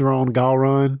dethrone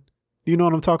Galran? Do you know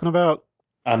what I'm talking about?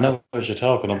 I know what you're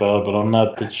talking about, but I'm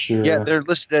not that sure. Yeah, they're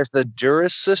listed as the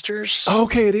Duras sisters.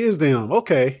 Okay, it is them.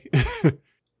 Okay.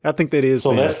 I think that is so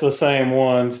them. That's the same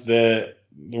ones that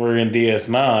were in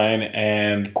DS9,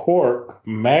 and Quark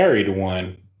married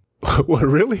one. What,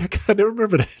 really? I can't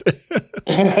remember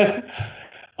that.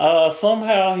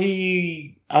 Somehow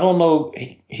he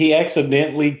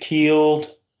accidentally killed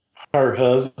her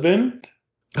husband,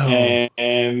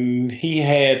 and he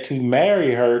had to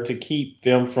marry her to keep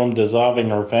them from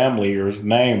dissolving her family or his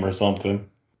name or something.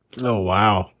 Oh,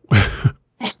 wow.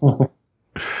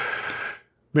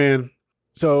 Man,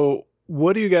 so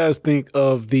what do you guys think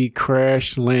of the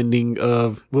crash landing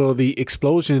the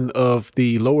explosion of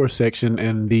the lower section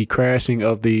and the crashing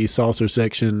of the saucer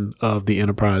section of the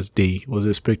Enterprise D? Was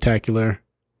it spectacular?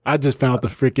 I just found the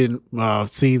freaking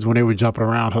scenes when they were jumping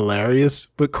around hilarious,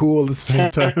 but cool at the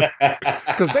same time.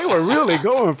 Because they were really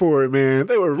going for it, man.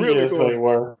 They were really going. They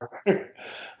were.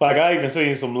 Like, I even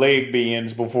seen some leg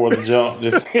bends before the jump.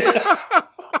 Just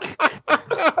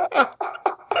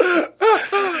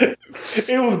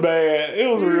it was bad.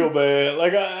 It was real bad.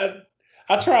 Like, I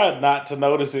tried not to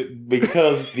notice it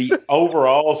because the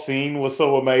overall scene was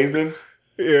so amazing.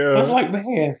 Yeah. I was like,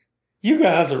 man, you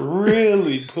guys are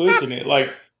really pushing it.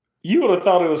 Like, you would have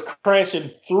thought it was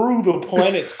crashing through the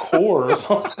planet's core or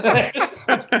something.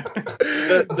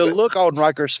 The look on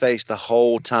Riker's face the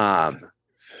whole time,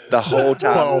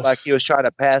 like he was trying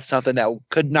to pass something that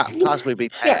could not possibly be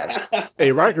passed.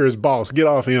 Hey, Riker is boss. Get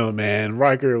off him, man.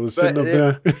 Riker was sitting up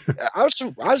there. I just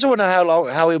want to know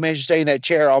how he managed to stay in that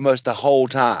chair almost the whole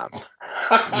time.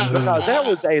 Because that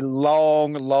was a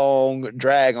long, long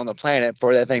drag on the planet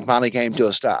before that thing finally came to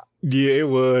a stop. Yeah, it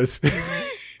was.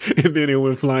 And then it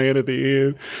went flying at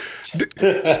the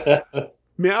end.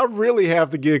 Man, I really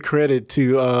have to give credit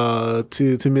to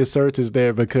Miss Surtis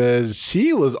there because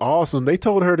she was awesome. They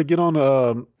told her to get on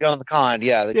the con.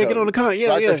 Yeah, get on the con. Yeah,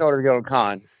 Doctor told her to get on the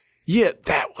con. Yeah,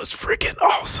 that was freaking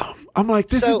awesome. I'm like,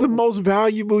 this is the most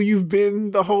valuable you've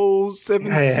been the whole 7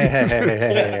 seasons.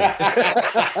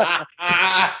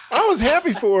 I was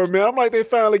happy for her, man. I'm like, they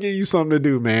finally gave you something to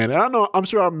do, man. And I'm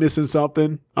sure I'm missing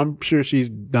something. I'm sure she's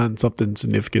done something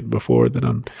significant before that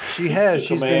I'm. She has.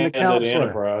 She's been the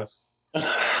counselor.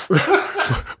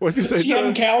 What'd you say? She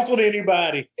hasn't counseled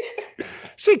anybody.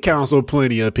 She counseled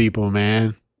plenty of people,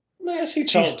 man. Man, she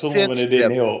talked to them when it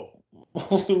didn't help.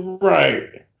 Right.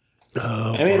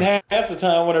 Oh, and then half the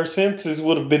time when her senses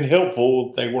would have been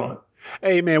helpful, they weren't.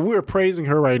 Hey, man, we're praising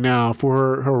her right now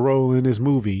for her role in this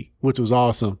movie, which was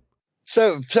awesome.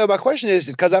 So my question is,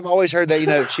 because I've always heard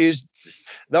that, she's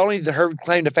the only her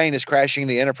claim to fame is crashing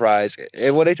the Enterprise.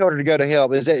 And when they told her to go to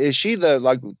help, is she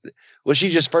was she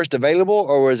just first available,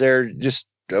 or was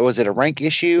it a rank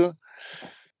issue?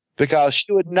 Because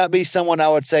she would not be someone I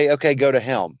would say, okay, go to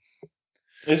helm.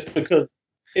 It's because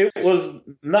it was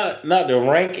not the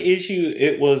rank issue.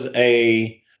 It was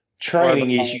a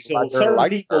training issue. So certain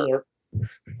people are,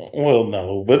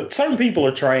 but certain people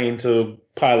are trained to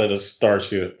pilot a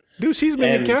starship. Dude, she's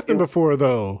been the captain before,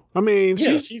 though. I mean,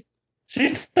 she's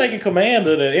She's taken command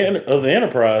of the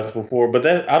Enterprise before, but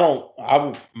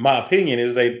my opinion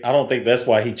is I don't think that's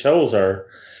why he chose her.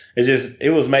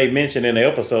 It was made mention in the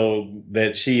episode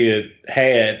that she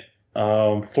had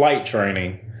flight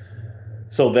training,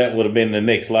 so that would have been the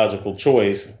next logical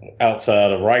choice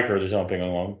outside of Riker jumping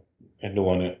on and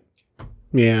doing it.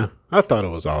 Yeah, I thought it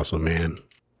was awesome, man.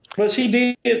 But she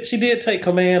did take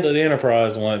command of the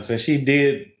Enterprise once, and she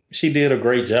did a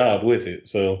great job with it.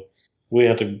 So we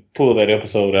have to pull that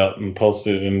episode out and post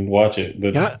it and watch it.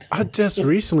 But yeah, I just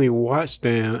recently watched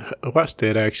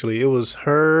it. Actually, it was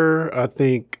her. I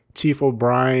think Chief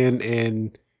O'Brien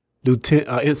and Lieutenant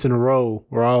Ensign Rowe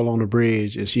were all on the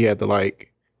bridge, and she had to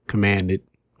command it.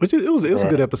 Which it was a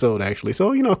good episode actually.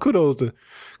 So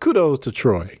kudos to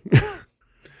Troy.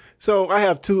 So I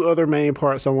have two other main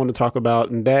parts I want to talk about,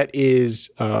 and that is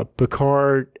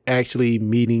Picard actually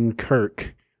meeting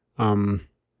Kirk in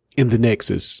the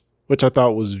Nexus, which I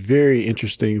thought was very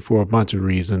interesting for a bunch of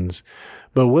reasons.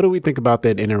 But what do we think about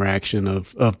that interaction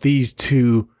of these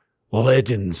two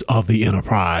legends of the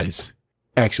Enterprise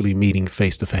actually meeting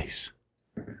face to face?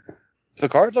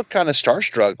 Picard looked kind of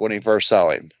starstruck when he first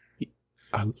saw him.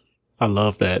 I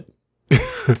love that.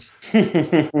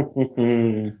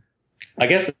 I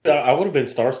guess I would have been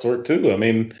starstruck too. I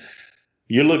mean,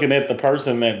 you're looking at the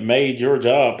person that made your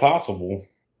job possible.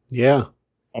 Yeah.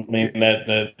 I mean,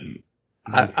 I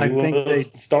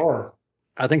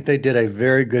think they did a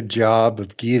very good job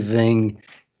of giving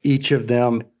each of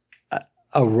them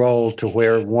a role to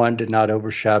where one did not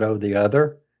overshadow the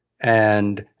other.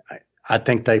 And I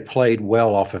think they played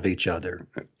well off of each other.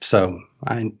 So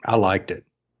I liked it.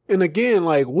 And again,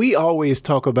 we always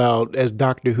talk about, as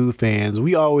Doctor Who fans,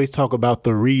 we always talk about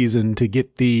the reason to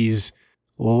get these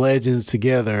legends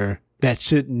together that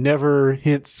should never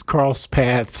hence cross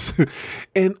paths.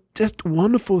 And just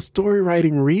wonderful story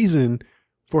writing reason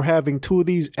for having two of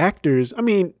these actors. I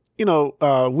mean,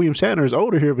 William Shatner is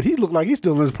older here, but he looked like he's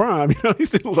still in his prime. He's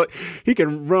still he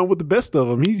can run with the best of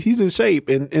them. He's in shape,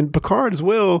 and Picard as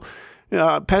well.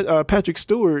 Patrick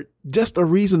Stewart, just a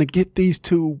reason to get these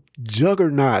two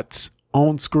juggernauts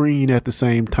on screen at the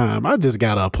same time. I just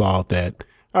gotta applaud that.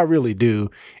 I really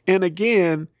do. And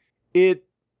again, it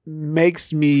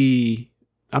makes me,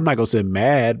 I'm not gonna say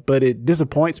mad, but it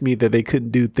disappoints me that they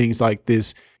couldn't do things like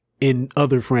this in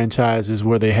other franchises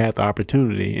where they had the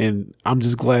opportunity. And I'm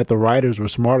just glad the writers were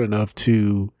smart enough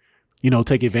to,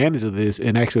 take advantage of this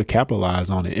and actually capitalize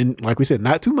on it. And like we said,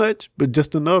 not too much, but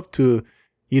just enough to,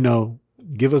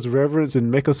 give us reverence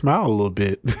and make us smile a little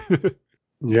bit.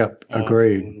 Yep,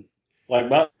 agreed.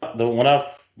 When I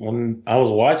was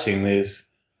watching this,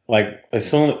 as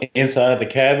soon inside the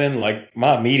cabin,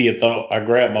 my immediate thought, I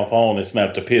grabbed my phone and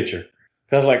snapped a picture.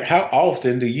 Because how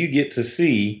often do you get to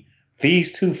see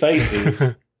these two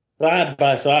faces side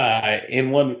by side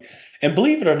in one? And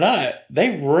believe it or not,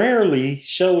 they rarely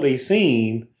showed a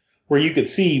scene where you could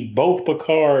see both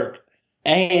Picard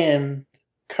and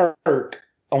Kirk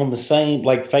on the same,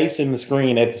 facing the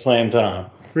screen at the same time.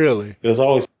 Really? It was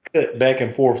always cut back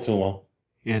and forth to them.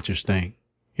 Interesting.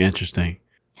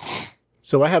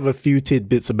 So I have a few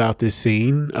tidbits about this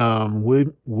scene.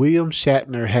 William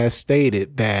Shatner has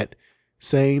stated that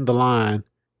saying the line,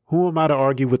 "Who am I to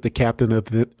argue with the captain of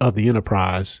the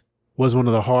Enterprise?" was one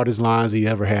of the hardest lines he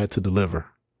ever had to deliver,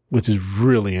 which is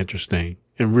really interesting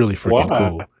and really freaking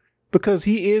cool. Because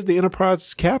he is the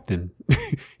Enterprise's captain.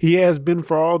 He has been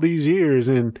for all these years.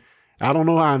 And I don't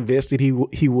know how invested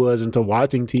he was into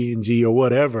watching TNG or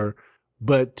whatever.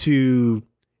 But and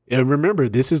remember,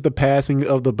 this is the passing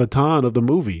of the baton of the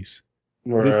movies.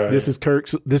 Right. This is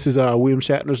William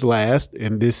Shatner's last.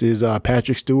 And this is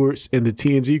Patrick Stewart's and the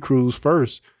TNG crew's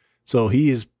first. So he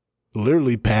is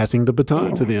literally passing the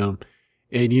baton to them.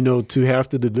 And, to have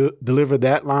to deliver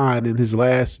that line in his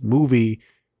last movie,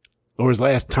 or his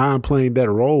last time playing that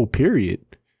role, period.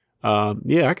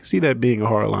 Yeah, I can see that being a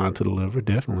hard line to deliver,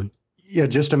 definitely. Yeah,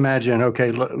 just imagine,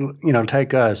 okay,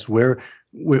 take us. We're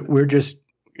just,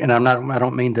 and I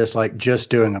don't mean this like just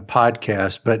doing a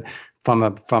podcast, but from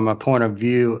a point of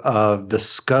view of the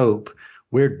scope,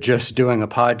 we're just doing a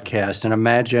podcast. And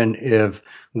imagine if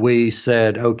we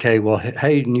said, okay, well,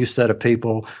 hey, new set of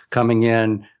people coming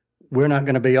in, we're not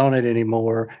going to be on it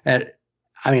anymore. And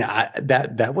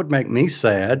that would make me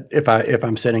sad if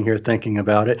I'm sitting here thinking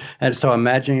about it. And so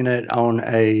imagine it on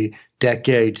a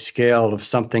decade scale of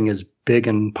something as big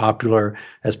and popular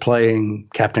as playing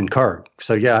Captain Kirk.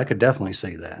 So yeah, I could definitely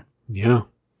see that. Yeah.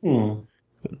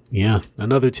 Yeah.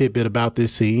 Another tidbit about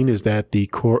this scene is that the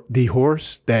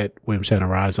horse that William Shatner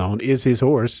rides on is his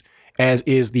horse, as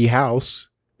is the house,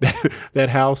 that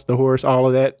house, the horse, all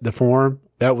of that, the farm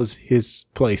that was his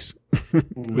place. Which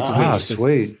is interesting.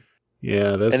 Sweet.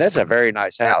 Yeah, that's a very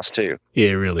nice house too. Yeah,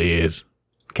 it really is.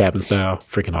 Cabin style,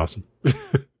 freaking awesome.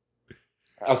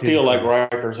 I still like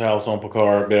Riker's house on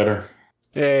Picard better.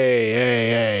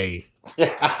 Hey.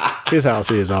 His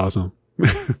house is awesome.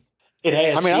 It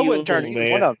has. I mean, I wouldn't turn either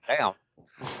one of them down.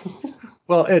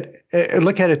 Well,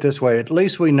 look at it this way. At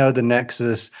least we know the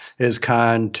Nexus is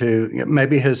kind to,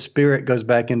 maybe his spirit goes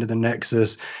back into the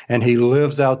Nexus and he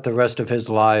lives out the rest of his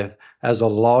life as a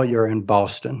lawyer in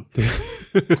Boston.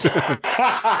 Yeah,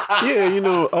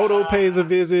 Odo pays a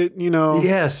visit,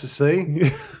 Yes, see?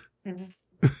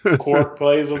 Quark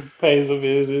pays a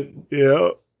visit.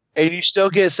 Yeah. And you still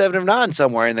get 7 of 9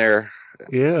 somewhere in there.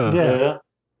 Yeah.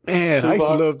 Man, I used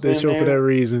to love that show for that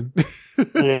reason.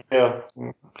 Yeah.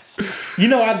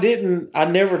 I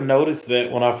never noticed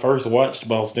that when I first watched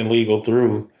Boston Legal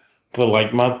through. But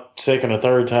like my second or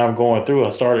third time going through, I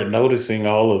started noticing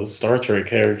all of the Star Trek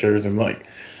characters and like,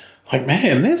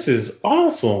 man, this is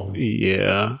awesome.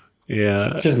 Yeah.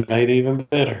 It just made it even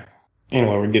better.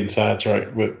 Anyway, we're getting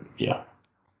sidetracked, but yeah.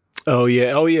 Oh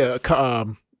yeah.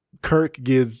 Kirk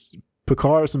gives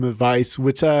Picard some advice,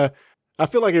 which I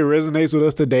feel like it resonates with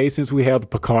us today since we have the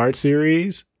Picard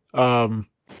series.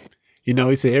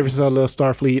 He said, ever since I left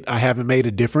Starfleet, I haven't made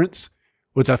a difference,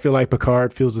 which I feel like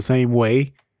Picard feels the same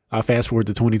way. Fast forward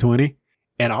to 2020.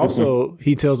 And also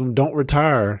he tells him, don't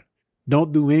retire.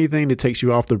 Don't do anything that takes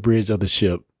you off the bridge of the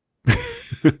ship.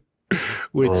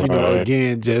 Which,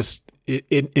 again, just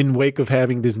in wake of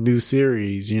having this new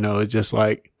series, it's just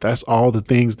like, that's all the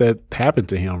things that happened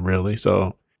to him, really.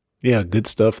 So yeah, good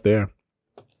stuff there.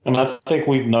 And I think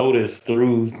we've noticed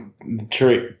through the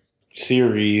Trek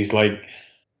series, like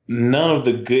none of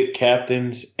the good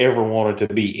captains ever wanted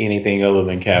to be anything other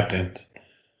than captains.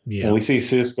 Yeah. When we see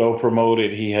Sisko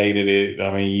promoted, he hated it.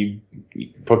 I mean,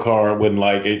 Picard wouldn't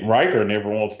like it. Riker never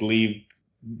wants to leave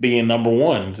being number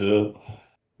one. So.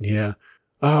 Yeah.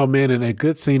 Oh, man. And that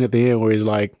good scene at the end where he's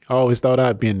like, I always thought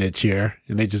I'd be in that chair.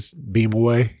 And they just beam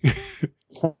away.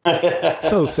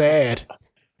 So sad.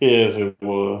 Yes, it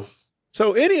was.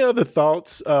 So any other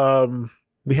thoughts?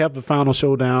 We have the final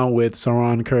showdown with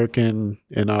Saran, Kirk, and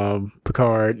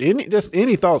Picard.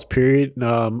 Any thoughts, period,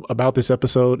 about this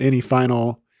episode? Any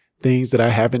final things that I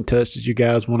haven't touched that you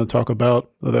guys want to talk about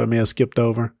or that I may have skipped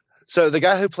over? So the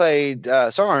guy who played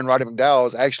Saran, Roddy McDowall,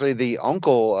 is actually the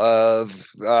uncle of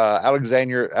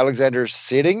Alexander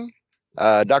Siddig,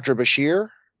 Dr. Bashir.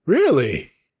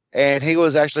 Really? And he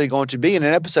was actually going to be in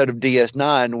an episode of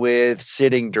DS9 with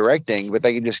Siddig directing, but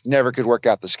they just never could work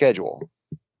out the schedule.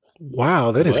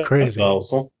 Wow, that is crazy. That's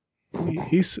awesome.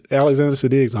 He's Alexander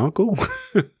Siddig's uncle?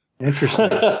 Interesting.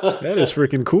 That is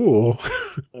freaking cool.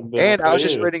 And I was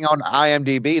just reading on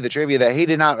IMDb the trivia that he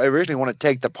did not originally want to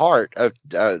take the part of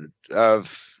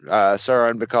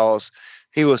Saran because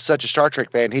he was such a Star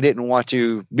Trek fan. He didn't want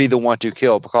to be the one to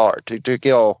kill Picard, to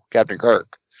kill Captain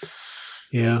Kirk.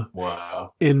 Yeah.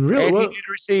 Wow. And he did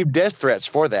receive death threats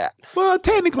for that. Well,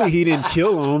 technically, he didn't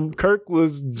kill him. Kirk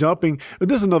was jumping. But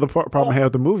this is another problem I have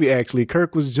with the movie, actually.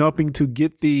 Kirk was jumping to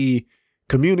get the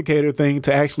communicator thing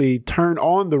to actually turn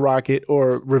on the rocket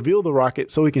or reveal the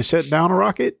rocket so he can shut down a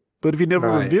rocket. But if he never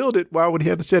revealed it, why would he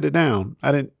have to shut it down?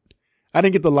 I didn't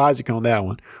get the logic on that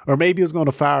one. Or maybe it was going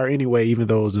to fire anyway, even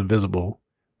though it was invisible.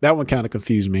 That one kind of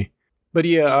confused me. But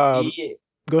yeah,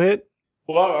 go ahead.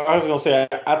 Well, I was going to say,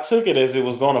 I took it as it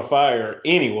was going to fire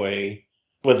anyway,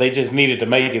 but they just needed to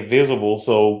make it visible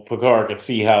so Picard could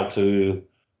see how to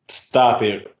stop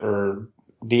it or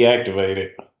deactivate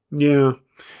it. Yeah.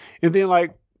 And then, I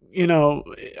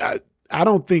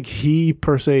don't think he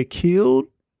per se killed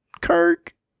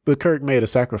Kirk, but Kirk made a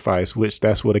sacrifice, which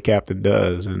that's what a captain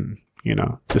does. And,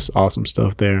 just awesome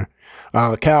stuff there.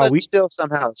 Cal, but still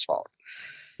somehow his fault.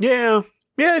 Yeah.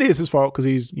 Yeah, it is his fault because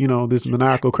he's, this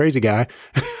maniacal crazy guy.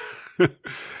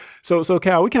 So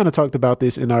Cal, we kind of talked about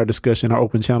this in our discussion, our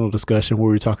open channel discussion, where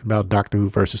we were talking about Doctor Who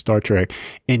versus Star Trek.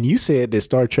 And you said that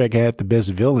Star Trek had the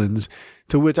best villains,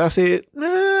 to which I said,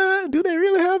 nah, do they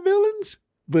really have villains?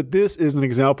 But this is an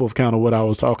example of kind of what I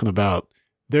was talking about.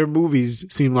 Their movies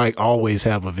seem like always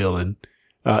have a villain,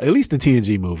 at least the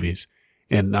TNG movies.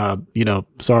 And,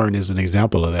 Saran is an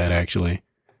example of that, actually.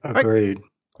 Agreed.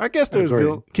 I guess there's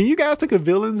villains. Can you guys think of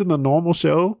villains in the normal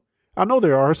show? I know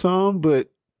there are some,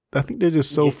 but I think they're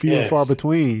just so few and far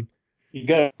between. You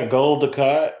got Gold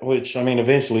Dukat, which,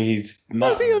 eventually he's not.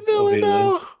 Was he a villain,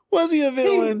 though? Was he a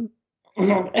villain?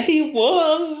 He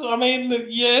was.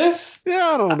 Yes.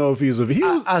 Yeah, I don't know if he's a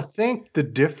villain. I think the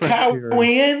difference here...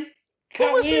 Wynn?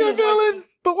 But was she a villain?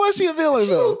 But was she a villain,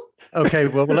 though? Okay,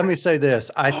 well, let me say this.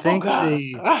 I think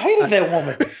I hated that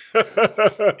woman.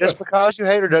 Just because you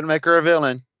hate her doesn't make her a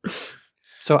villain.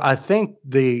 So I think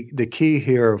the key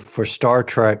here for Star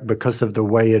Trek, because of the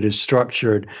way it is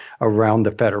structured around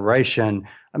the Federation,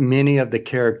 many of the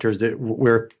characters that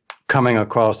we're coming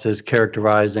across as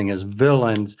characterizing as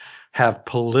villains have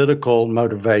political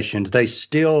motivations. They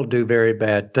still do very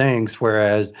bad things,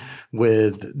 whereas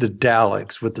with the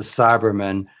Daleks, with the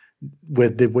Cybermen,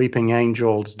 with the Weeping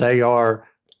Angels, they are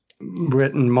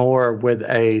written more with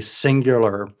a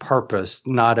singular purpose,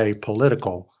 not a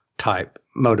political type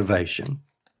motivation.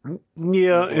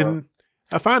 Yeah, and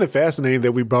I find it fascinating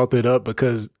that we brought that up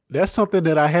because that's something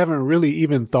that I haven't really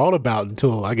even thought about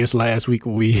until I guess last week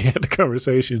when we had the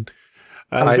conversation.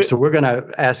 All right, so we're going to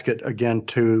ask it again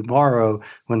tomorrow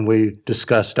when we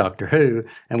discuss Doctor Who,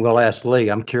 and we'll ask Lee.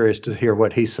 I'm curious to hear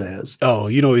what he says. Oh,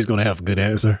 you know he's going to have a good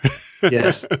answer.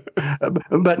 Yes.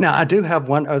 But now I do have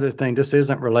one other thing. This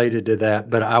isn't related to that,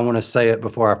 but I want to say it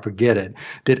before I forget it.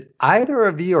 Did either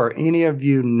of you or any of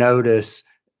you notice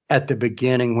at the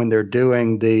beginning when they're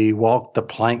doing the walk the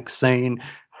plank scene,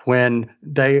 when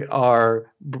Beverly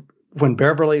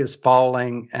is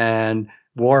falling and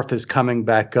Worf is coming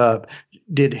back up,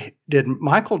 did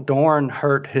Michael Dorn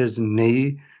hurt his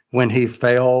knee when he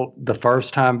fell the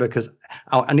first time? Because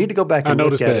I need to go back and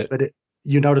look at it. But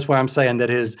you notice why I'm saying that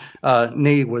his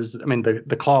knee was,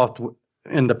 the cloth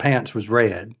in the pants was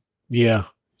red. Yeah.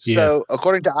 So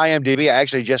according to IMDb, I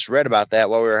actually just read about that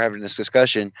while we were having this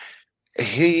discussion.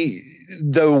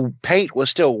 The paint was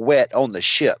still wet on the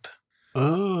ship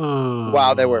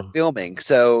while they were filming.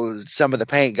 So some of the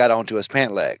paint got onto his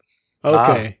pant leg.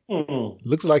 Okay.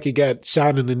 Looks like he got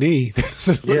shot in the knee.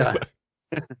 Yeah.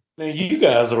 Now, you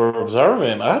guys were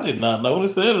observant. I did not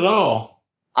notice that at all.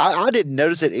 I didn't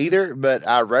notice it either, but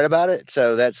I read about it.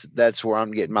 So that's where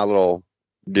I'm getting my little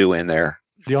do in there.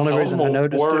 The only reason I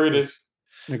noticed it is...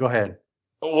 Go ahead.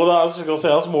 Well, I was just going to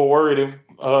say, I was more worried if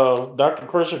Dr.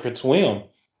 Crusher could swim.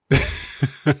 She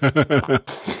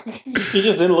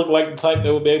just didn't look like the type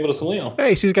that would be able to swim.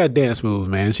 Hey, she's got dance moves,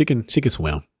 man. She can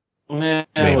swim. Yeah,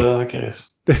 well, I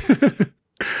guess. Man,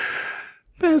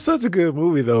 it's such a good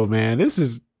movie, though, man. This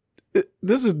is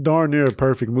darn near a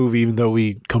perfect movie, even though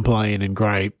we complain and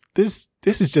gripe. This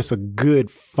is just a good,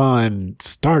 fun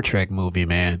Star Trek movie,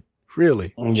 man.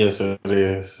 Really. Yes, it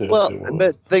is. Yes, well,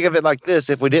 but think of it like this.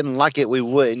 If we didn't like it, we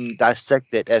wouldn't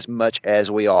dissect it as much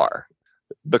as we are.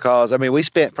 Because, we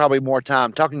spent probably more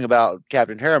time talking about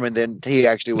Captain Harriman than he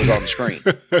actually was on the screen.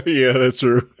 Yeah, that's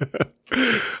true.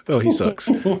 Oh, he sucks.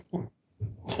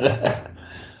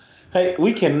 Hey,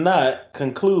 we cannot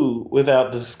conclude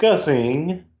without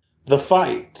discussing the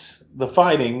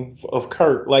fighting of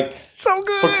Kirk. Like, so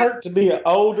good. For Kirk to be an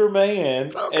older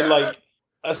man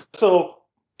so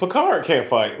Picard can't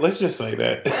fight. Let's just say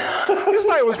that. This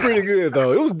fight was pretty good,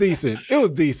 though. It was decent.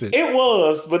 It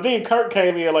was, but then Kirk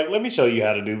came in like, let me show you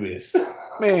how to do this.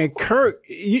 Man, Kirk,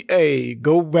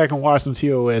 go back and watch some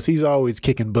TOS. He's always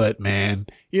kicking butt, man.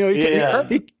 He younger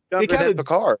than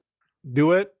Picard.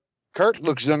 Do it? Kirk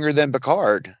looks younger than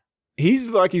Picard. He's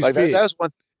fit.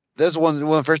 That's one of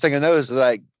the first thing I noticed.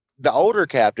 Like, the older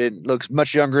captain looks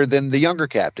much younger than the younger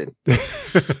captain.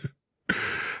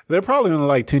 They're probably only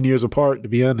like 10 years apart, to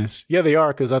be honest. Yeah, they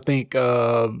are, because I think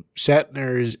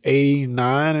Shatner is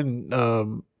 89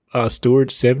 and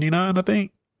Stewart's 79, I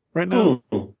think, right now.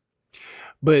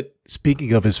 But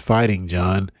speaking of his fighting,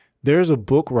 John, there's a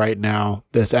book right now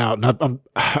that's out, and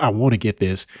I want to get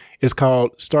this. It's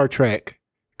called Star Trek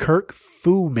Kirk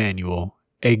Fu Manual,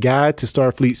 a guide to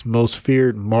Starfleet's most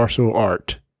feared martial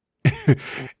art.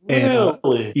 And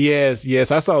really?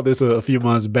 Yes, I saw this a few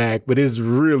months back, but it's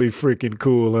really freaking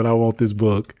cool, and I want this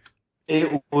book.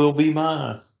 It will be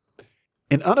mine.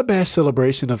 An unabashed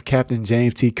celebration of Captain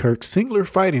James T. Kirk's singular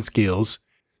fighting skills,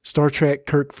 Star Trek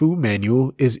Kirk Fu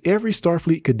Manual is every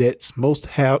Starfleet cadet's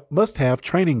must-have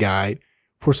training guide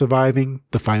for surviving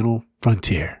the final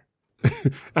frontier.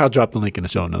 I'll drop the link in the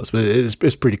show notes, but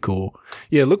it's pretty cool.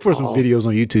 Yeah, look for some videos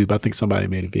on YouTube. I think somebody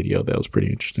made a video that was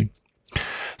pretty interesting.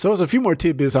 So there's a few more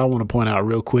tidbits I want to point out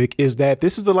real quick is that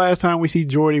this is the last time we see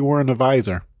Geordi wearing a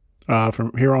visor.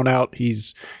 From here on out,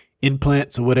 he's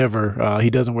implants or whatever. He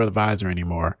doesn't wear the visor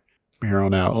anymore from here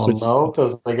on out. Oh, no,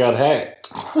 because they got hacked.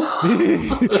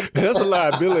 That's a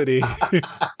liability.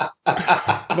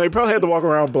 They probably had to walk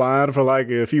around blind for like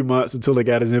a few months until they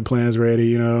got his implants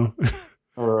ready,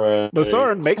 Right. But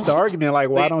Soren makes the argument like,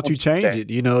 why don't you change it?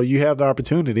 You have the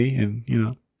opportunity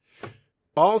and,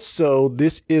 Also,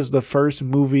 this is the first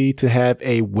movie to have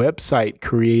a website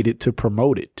created to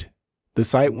promote it. The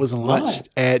site was launched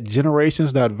at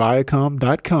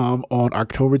generations.viacom.com on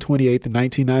October 28th,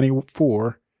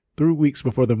 1994. through weeks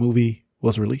before the movie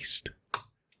was released.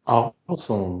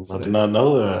 Awesome. I did not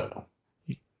know that.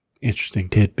 Interesting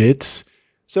tidbits.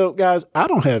 So, guys, I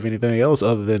don't have anything else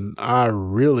other than I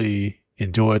really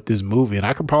enjoyed this movie, and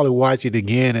I could probably watch it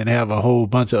again and have a whole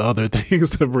bunch of other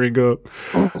things to bring up.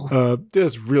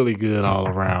 Just really good all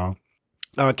around.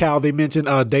 Cal, they mentioned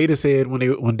Data said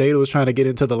when Data was trying to get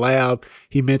into the lab,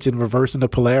 he mentioned reversing the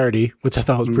polarity, which I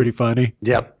thought was pretty funny.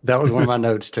 Yep, that was one of my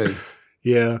notes too.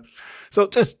 Yeah. So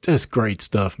just great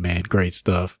stuff, man. Great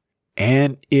stuff.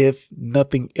 And if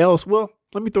nothing else, well,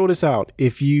 let me throw this out.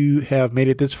 If you have made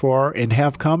it this far and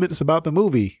have comments about the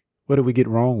movie, what did we get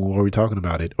wrong when we were talking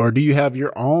about it? Or do you have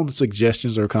your own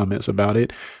suggestions or comments about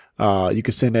it? You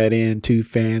can send that in to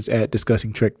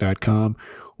fans@discussingtrek.com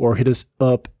or hit us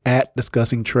up at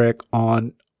Discussing Trek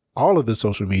on all of the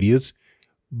social medias.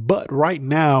 But right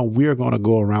now, we're going to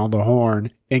go around the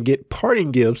horn and get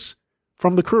parting gifts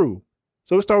from the crew.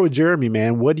 So let's start with Jeremy,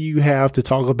 man. What do you have to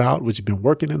talk about? What you've been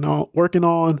working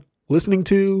on, listening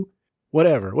to,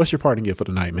 whatever. What's your parting gift for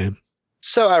tonight, man?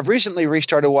 So I've recently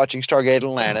restarted watching Stargate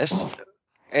Atlantis,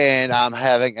 and I'm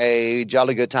having a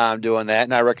jolly good time doing that.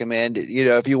 And I recommend,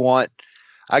 if you want,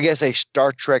 I guess, a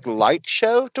Star Trek light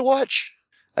show to watch,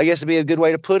 I guess would be a good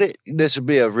way to put it. This would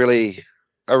be a really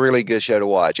good show to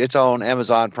watch. It's on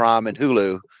Amazon Prime and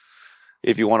Hulu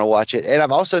if you want to watch it. And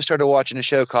I've also started watching a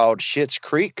show called Schitt's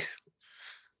Creek,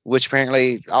 which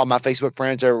apparently all my Facebook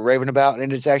friends are raving about,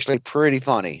 and it's actually pretty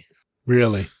funny.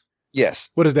 Really? Yes.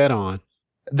 What is that on?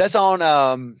 That's on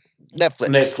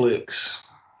Netflix.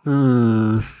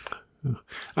 I'm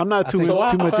not too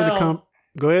much into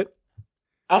Go ahead.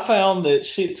 I found that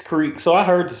Schitt's Creek. So I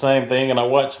heard the same thing, and I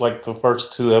watched like the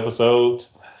first 2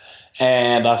 episodes,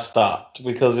 and I stopped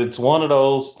because it's one of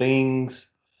those things.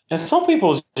 And some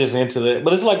people are just into that,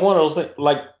 but it's like one of those things.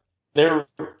 Like they were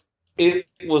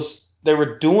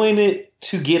doing it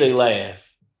to get a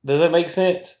laugh. Does that make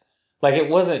sense? Like it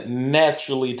wasn't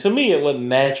naturally, to me, it wasn't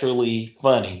naturally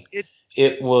funny. It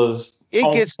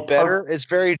gets better. It's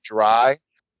very dry.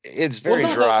 It's very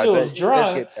dry, but it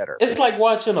does get better. It's like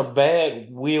watching a bad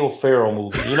Will Ferrell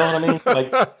movie. You know what I mean? Like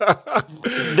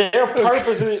their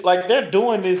purpose is like they're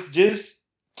doing this just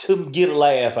to get a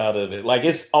laugh out of it. Like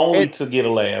it's only to get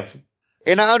a laugh.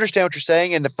 And I understand what you're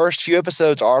saying. And the first few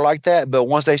episodes are like that, but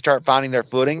once they start finding their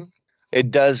footing,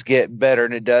 it does get better,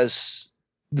 and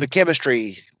the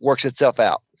chemistry works itself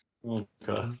out.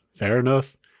 Okay. Fair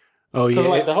enough. Oh yeah.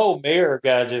 Like the whole mayor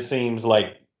guy just seems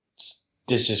like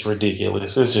it's just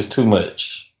ridiculous. It's just too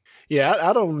much. Yeah,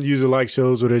 I don't usually like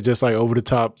shows where they're just like over the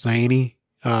top zany,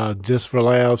 just for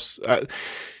laughs.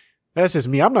 That's just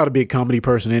me. I'm not a big comedy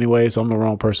person anyway, so I'm the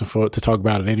wrong person to talk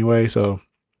about it anyway. So,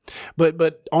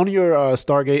 but on your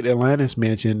Stargate Atlantis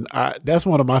mention, that's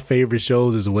one of my favorite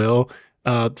shows as well.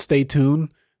 Stay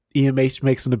tuned. EMH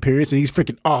makes an appearance, and he's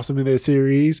freaking awesome in that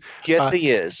series. Yes,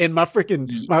 he is. And my favorite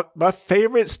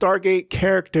Stargate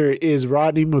character is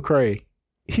Rodney McRae.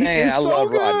 I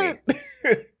love Rodney.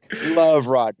 Love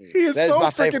Rodney. He is so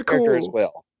my freaking cool character as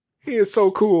well. He is so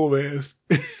cool, man.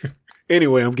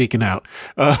 Anyway, I'm geeking out.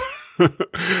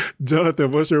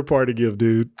 Jonathan, what's your party gift,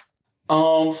 dude?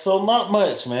 So not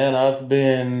much, man. I've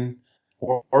been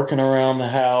working around the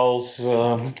house.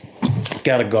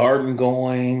 Got a garden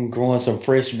going, growing some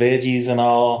fresh veggies and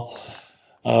all.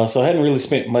 So I hadn't really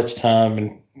spent much time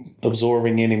in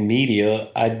absorbing any media.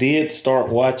 I did start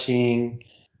watching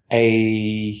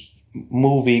a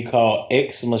movie called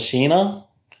Ex Machina.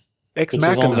 Ex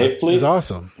Machina is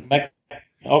awesome. Machina.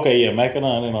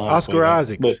 Oscar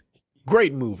Isaacs.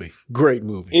 Great movie.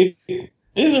 It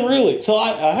isn't really. So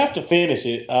I have to finish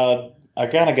it. I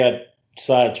kind of got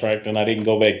sidetracked and I didn't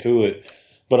go back to it.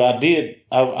 But I did.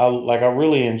 I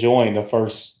really enjoyed the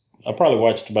first. I probably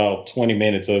watched about 20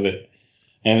 minutes of it,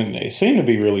 and it seemed to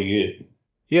be really good.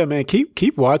 Yeah, man,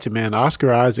 keep watching, man.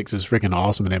 Oscar Isaacs is freaking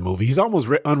awesome in that movie. He's almost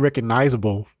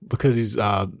unrecognizable because his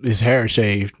hair is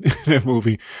shaved in that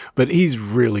movie, but he's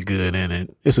really good in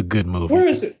it. It's a good movie. Where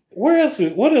is it?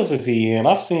 What else is he in?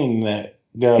 I've seen that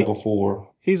guy before.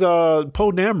 He's Poe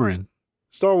Dameron,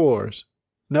 Star Wars.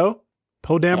 No,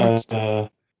 Poe Dameron.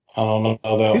 I don't know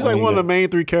about he's like one of the main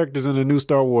 3 characters in the new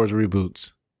Star Wars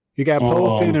reboots. You got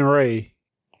Poe, Finn, and Rey.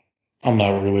 I'm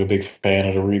not really a big fan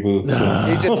of the reboots.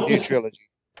 He's in the new trilogy.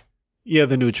 Yeah,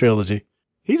 the new trilogy.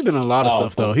 He's been in a lot of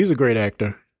stuff though. He's a great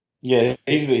actor. Yeah,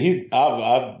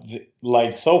 I've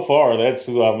like so far that's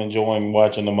who I'm enjoying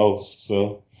watching the most.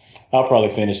 So I'll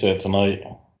probably finish that tonight.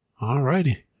 All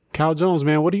righty. Kyle Jones,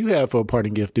 man, what do you have for a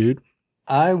parting gift, dude?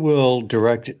 I will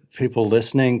direct people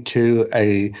listening to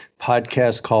a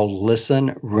podcast called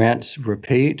Listen, Rinse,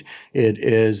 Repeat. It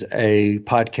is a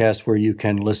podcast where you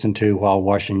can listen to while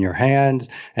washing your hands.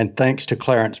 And thanks to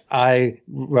Clarence, I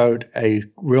wrote a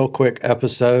real quick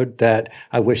episode that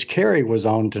I wish Carrie was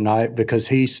on tonight because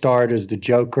he starred as the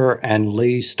Joker and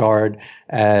Lee starred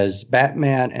as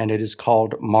Batman, and it is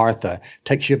called Martha.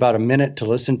 Takes you about a minute to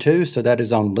listen to, so that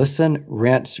is on Listen,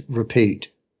 Rinse, Repeat.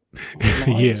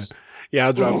 Nice. Yeah,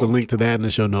 I'll drop the link to that in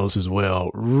the show notes as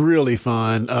well. Really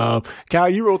fun. Kyle,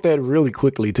 you wrote that really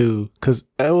quickly too, because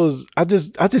I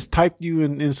just typed you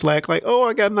in Slack like, oh,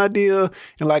 I got an idea,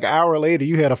 and like an hour later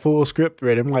you had a full script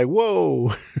ready. I'm like,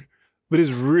 whoa. But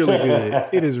it's really good.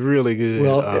 It is really good.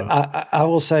 Well, I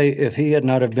will say if he had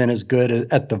not have been as good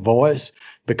at the voice,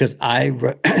 because I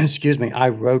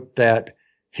wrote that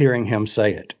hearing him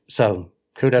say it. So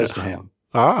kudos to him.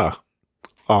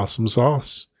 Awesome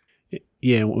sauce.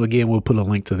 Yeah, again, we'll put a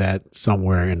link to that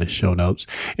somewhere in the show notes.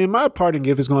 And my parting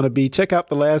gift is going to be, check out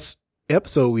the last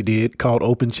episode we did called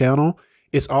Open Channel.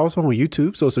 It's also on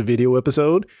YouTube, so it's a video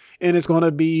episode. And it's going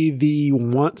to be the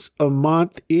once a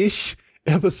month-ish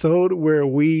episode where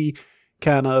we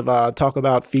kind of talk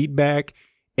about feedback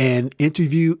and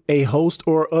interview a host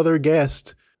or other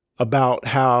guest about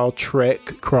how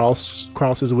Trek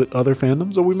crosses with other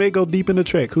fandoms, or we may go deep into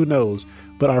Trek, who knows.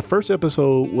 But our first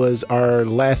episode was our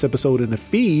last episode in the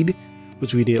feed,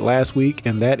 which we did last week,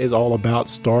 and that is all about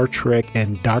Star Trek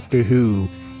and Doctor Who,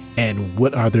 and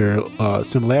what are their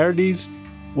similarities,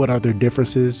 what are their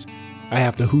differences. I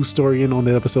have the Who story in on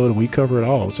that episode, and we cover it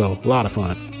all, so a lot of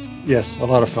fun. Yes, a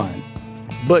lot of fun.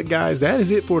 But guys, that is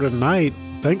it for tonight.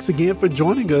 Thanks again for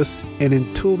joining us, and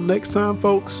until next time,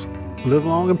 folks, live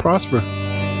long and prosper.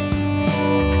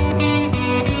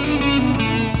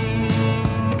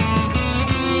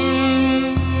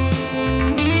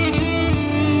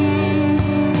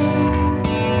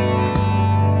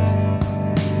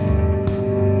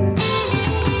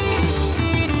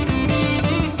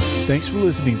 Thanks for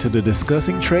listening to the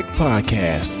Discussing Trek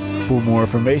podcast. For more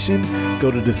information, go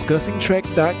to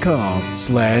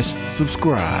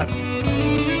discussingtrek.com/subscribe.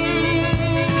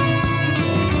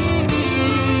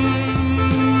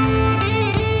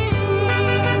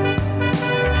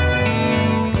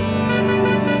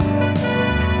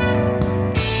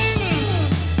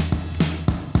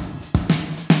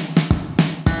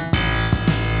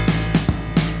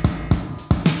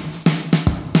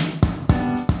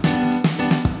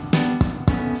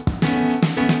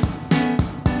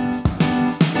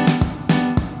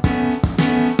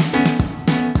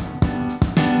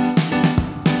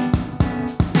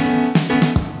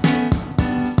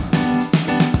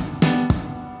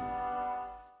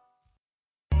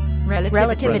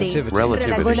 Relativity.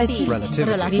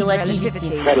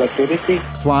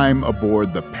 Climb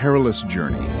aboard the perilous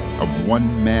journey of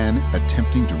one man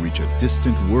attempting to reach a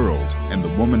distant world and the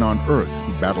woman on Earth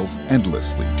who battles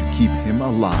endlessly to keep him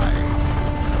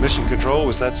alive. Mission Control,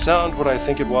 was that sound what I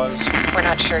think it was? We're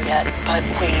not sure yet, but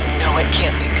we know it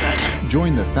can't be good.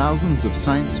 Join the thousands of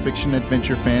science fiction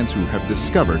adventure fans who have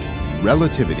discovered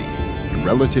Relativity at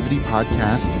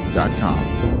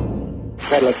relativitypodcast.com.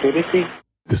 Relativity.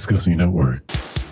 Discussing Network.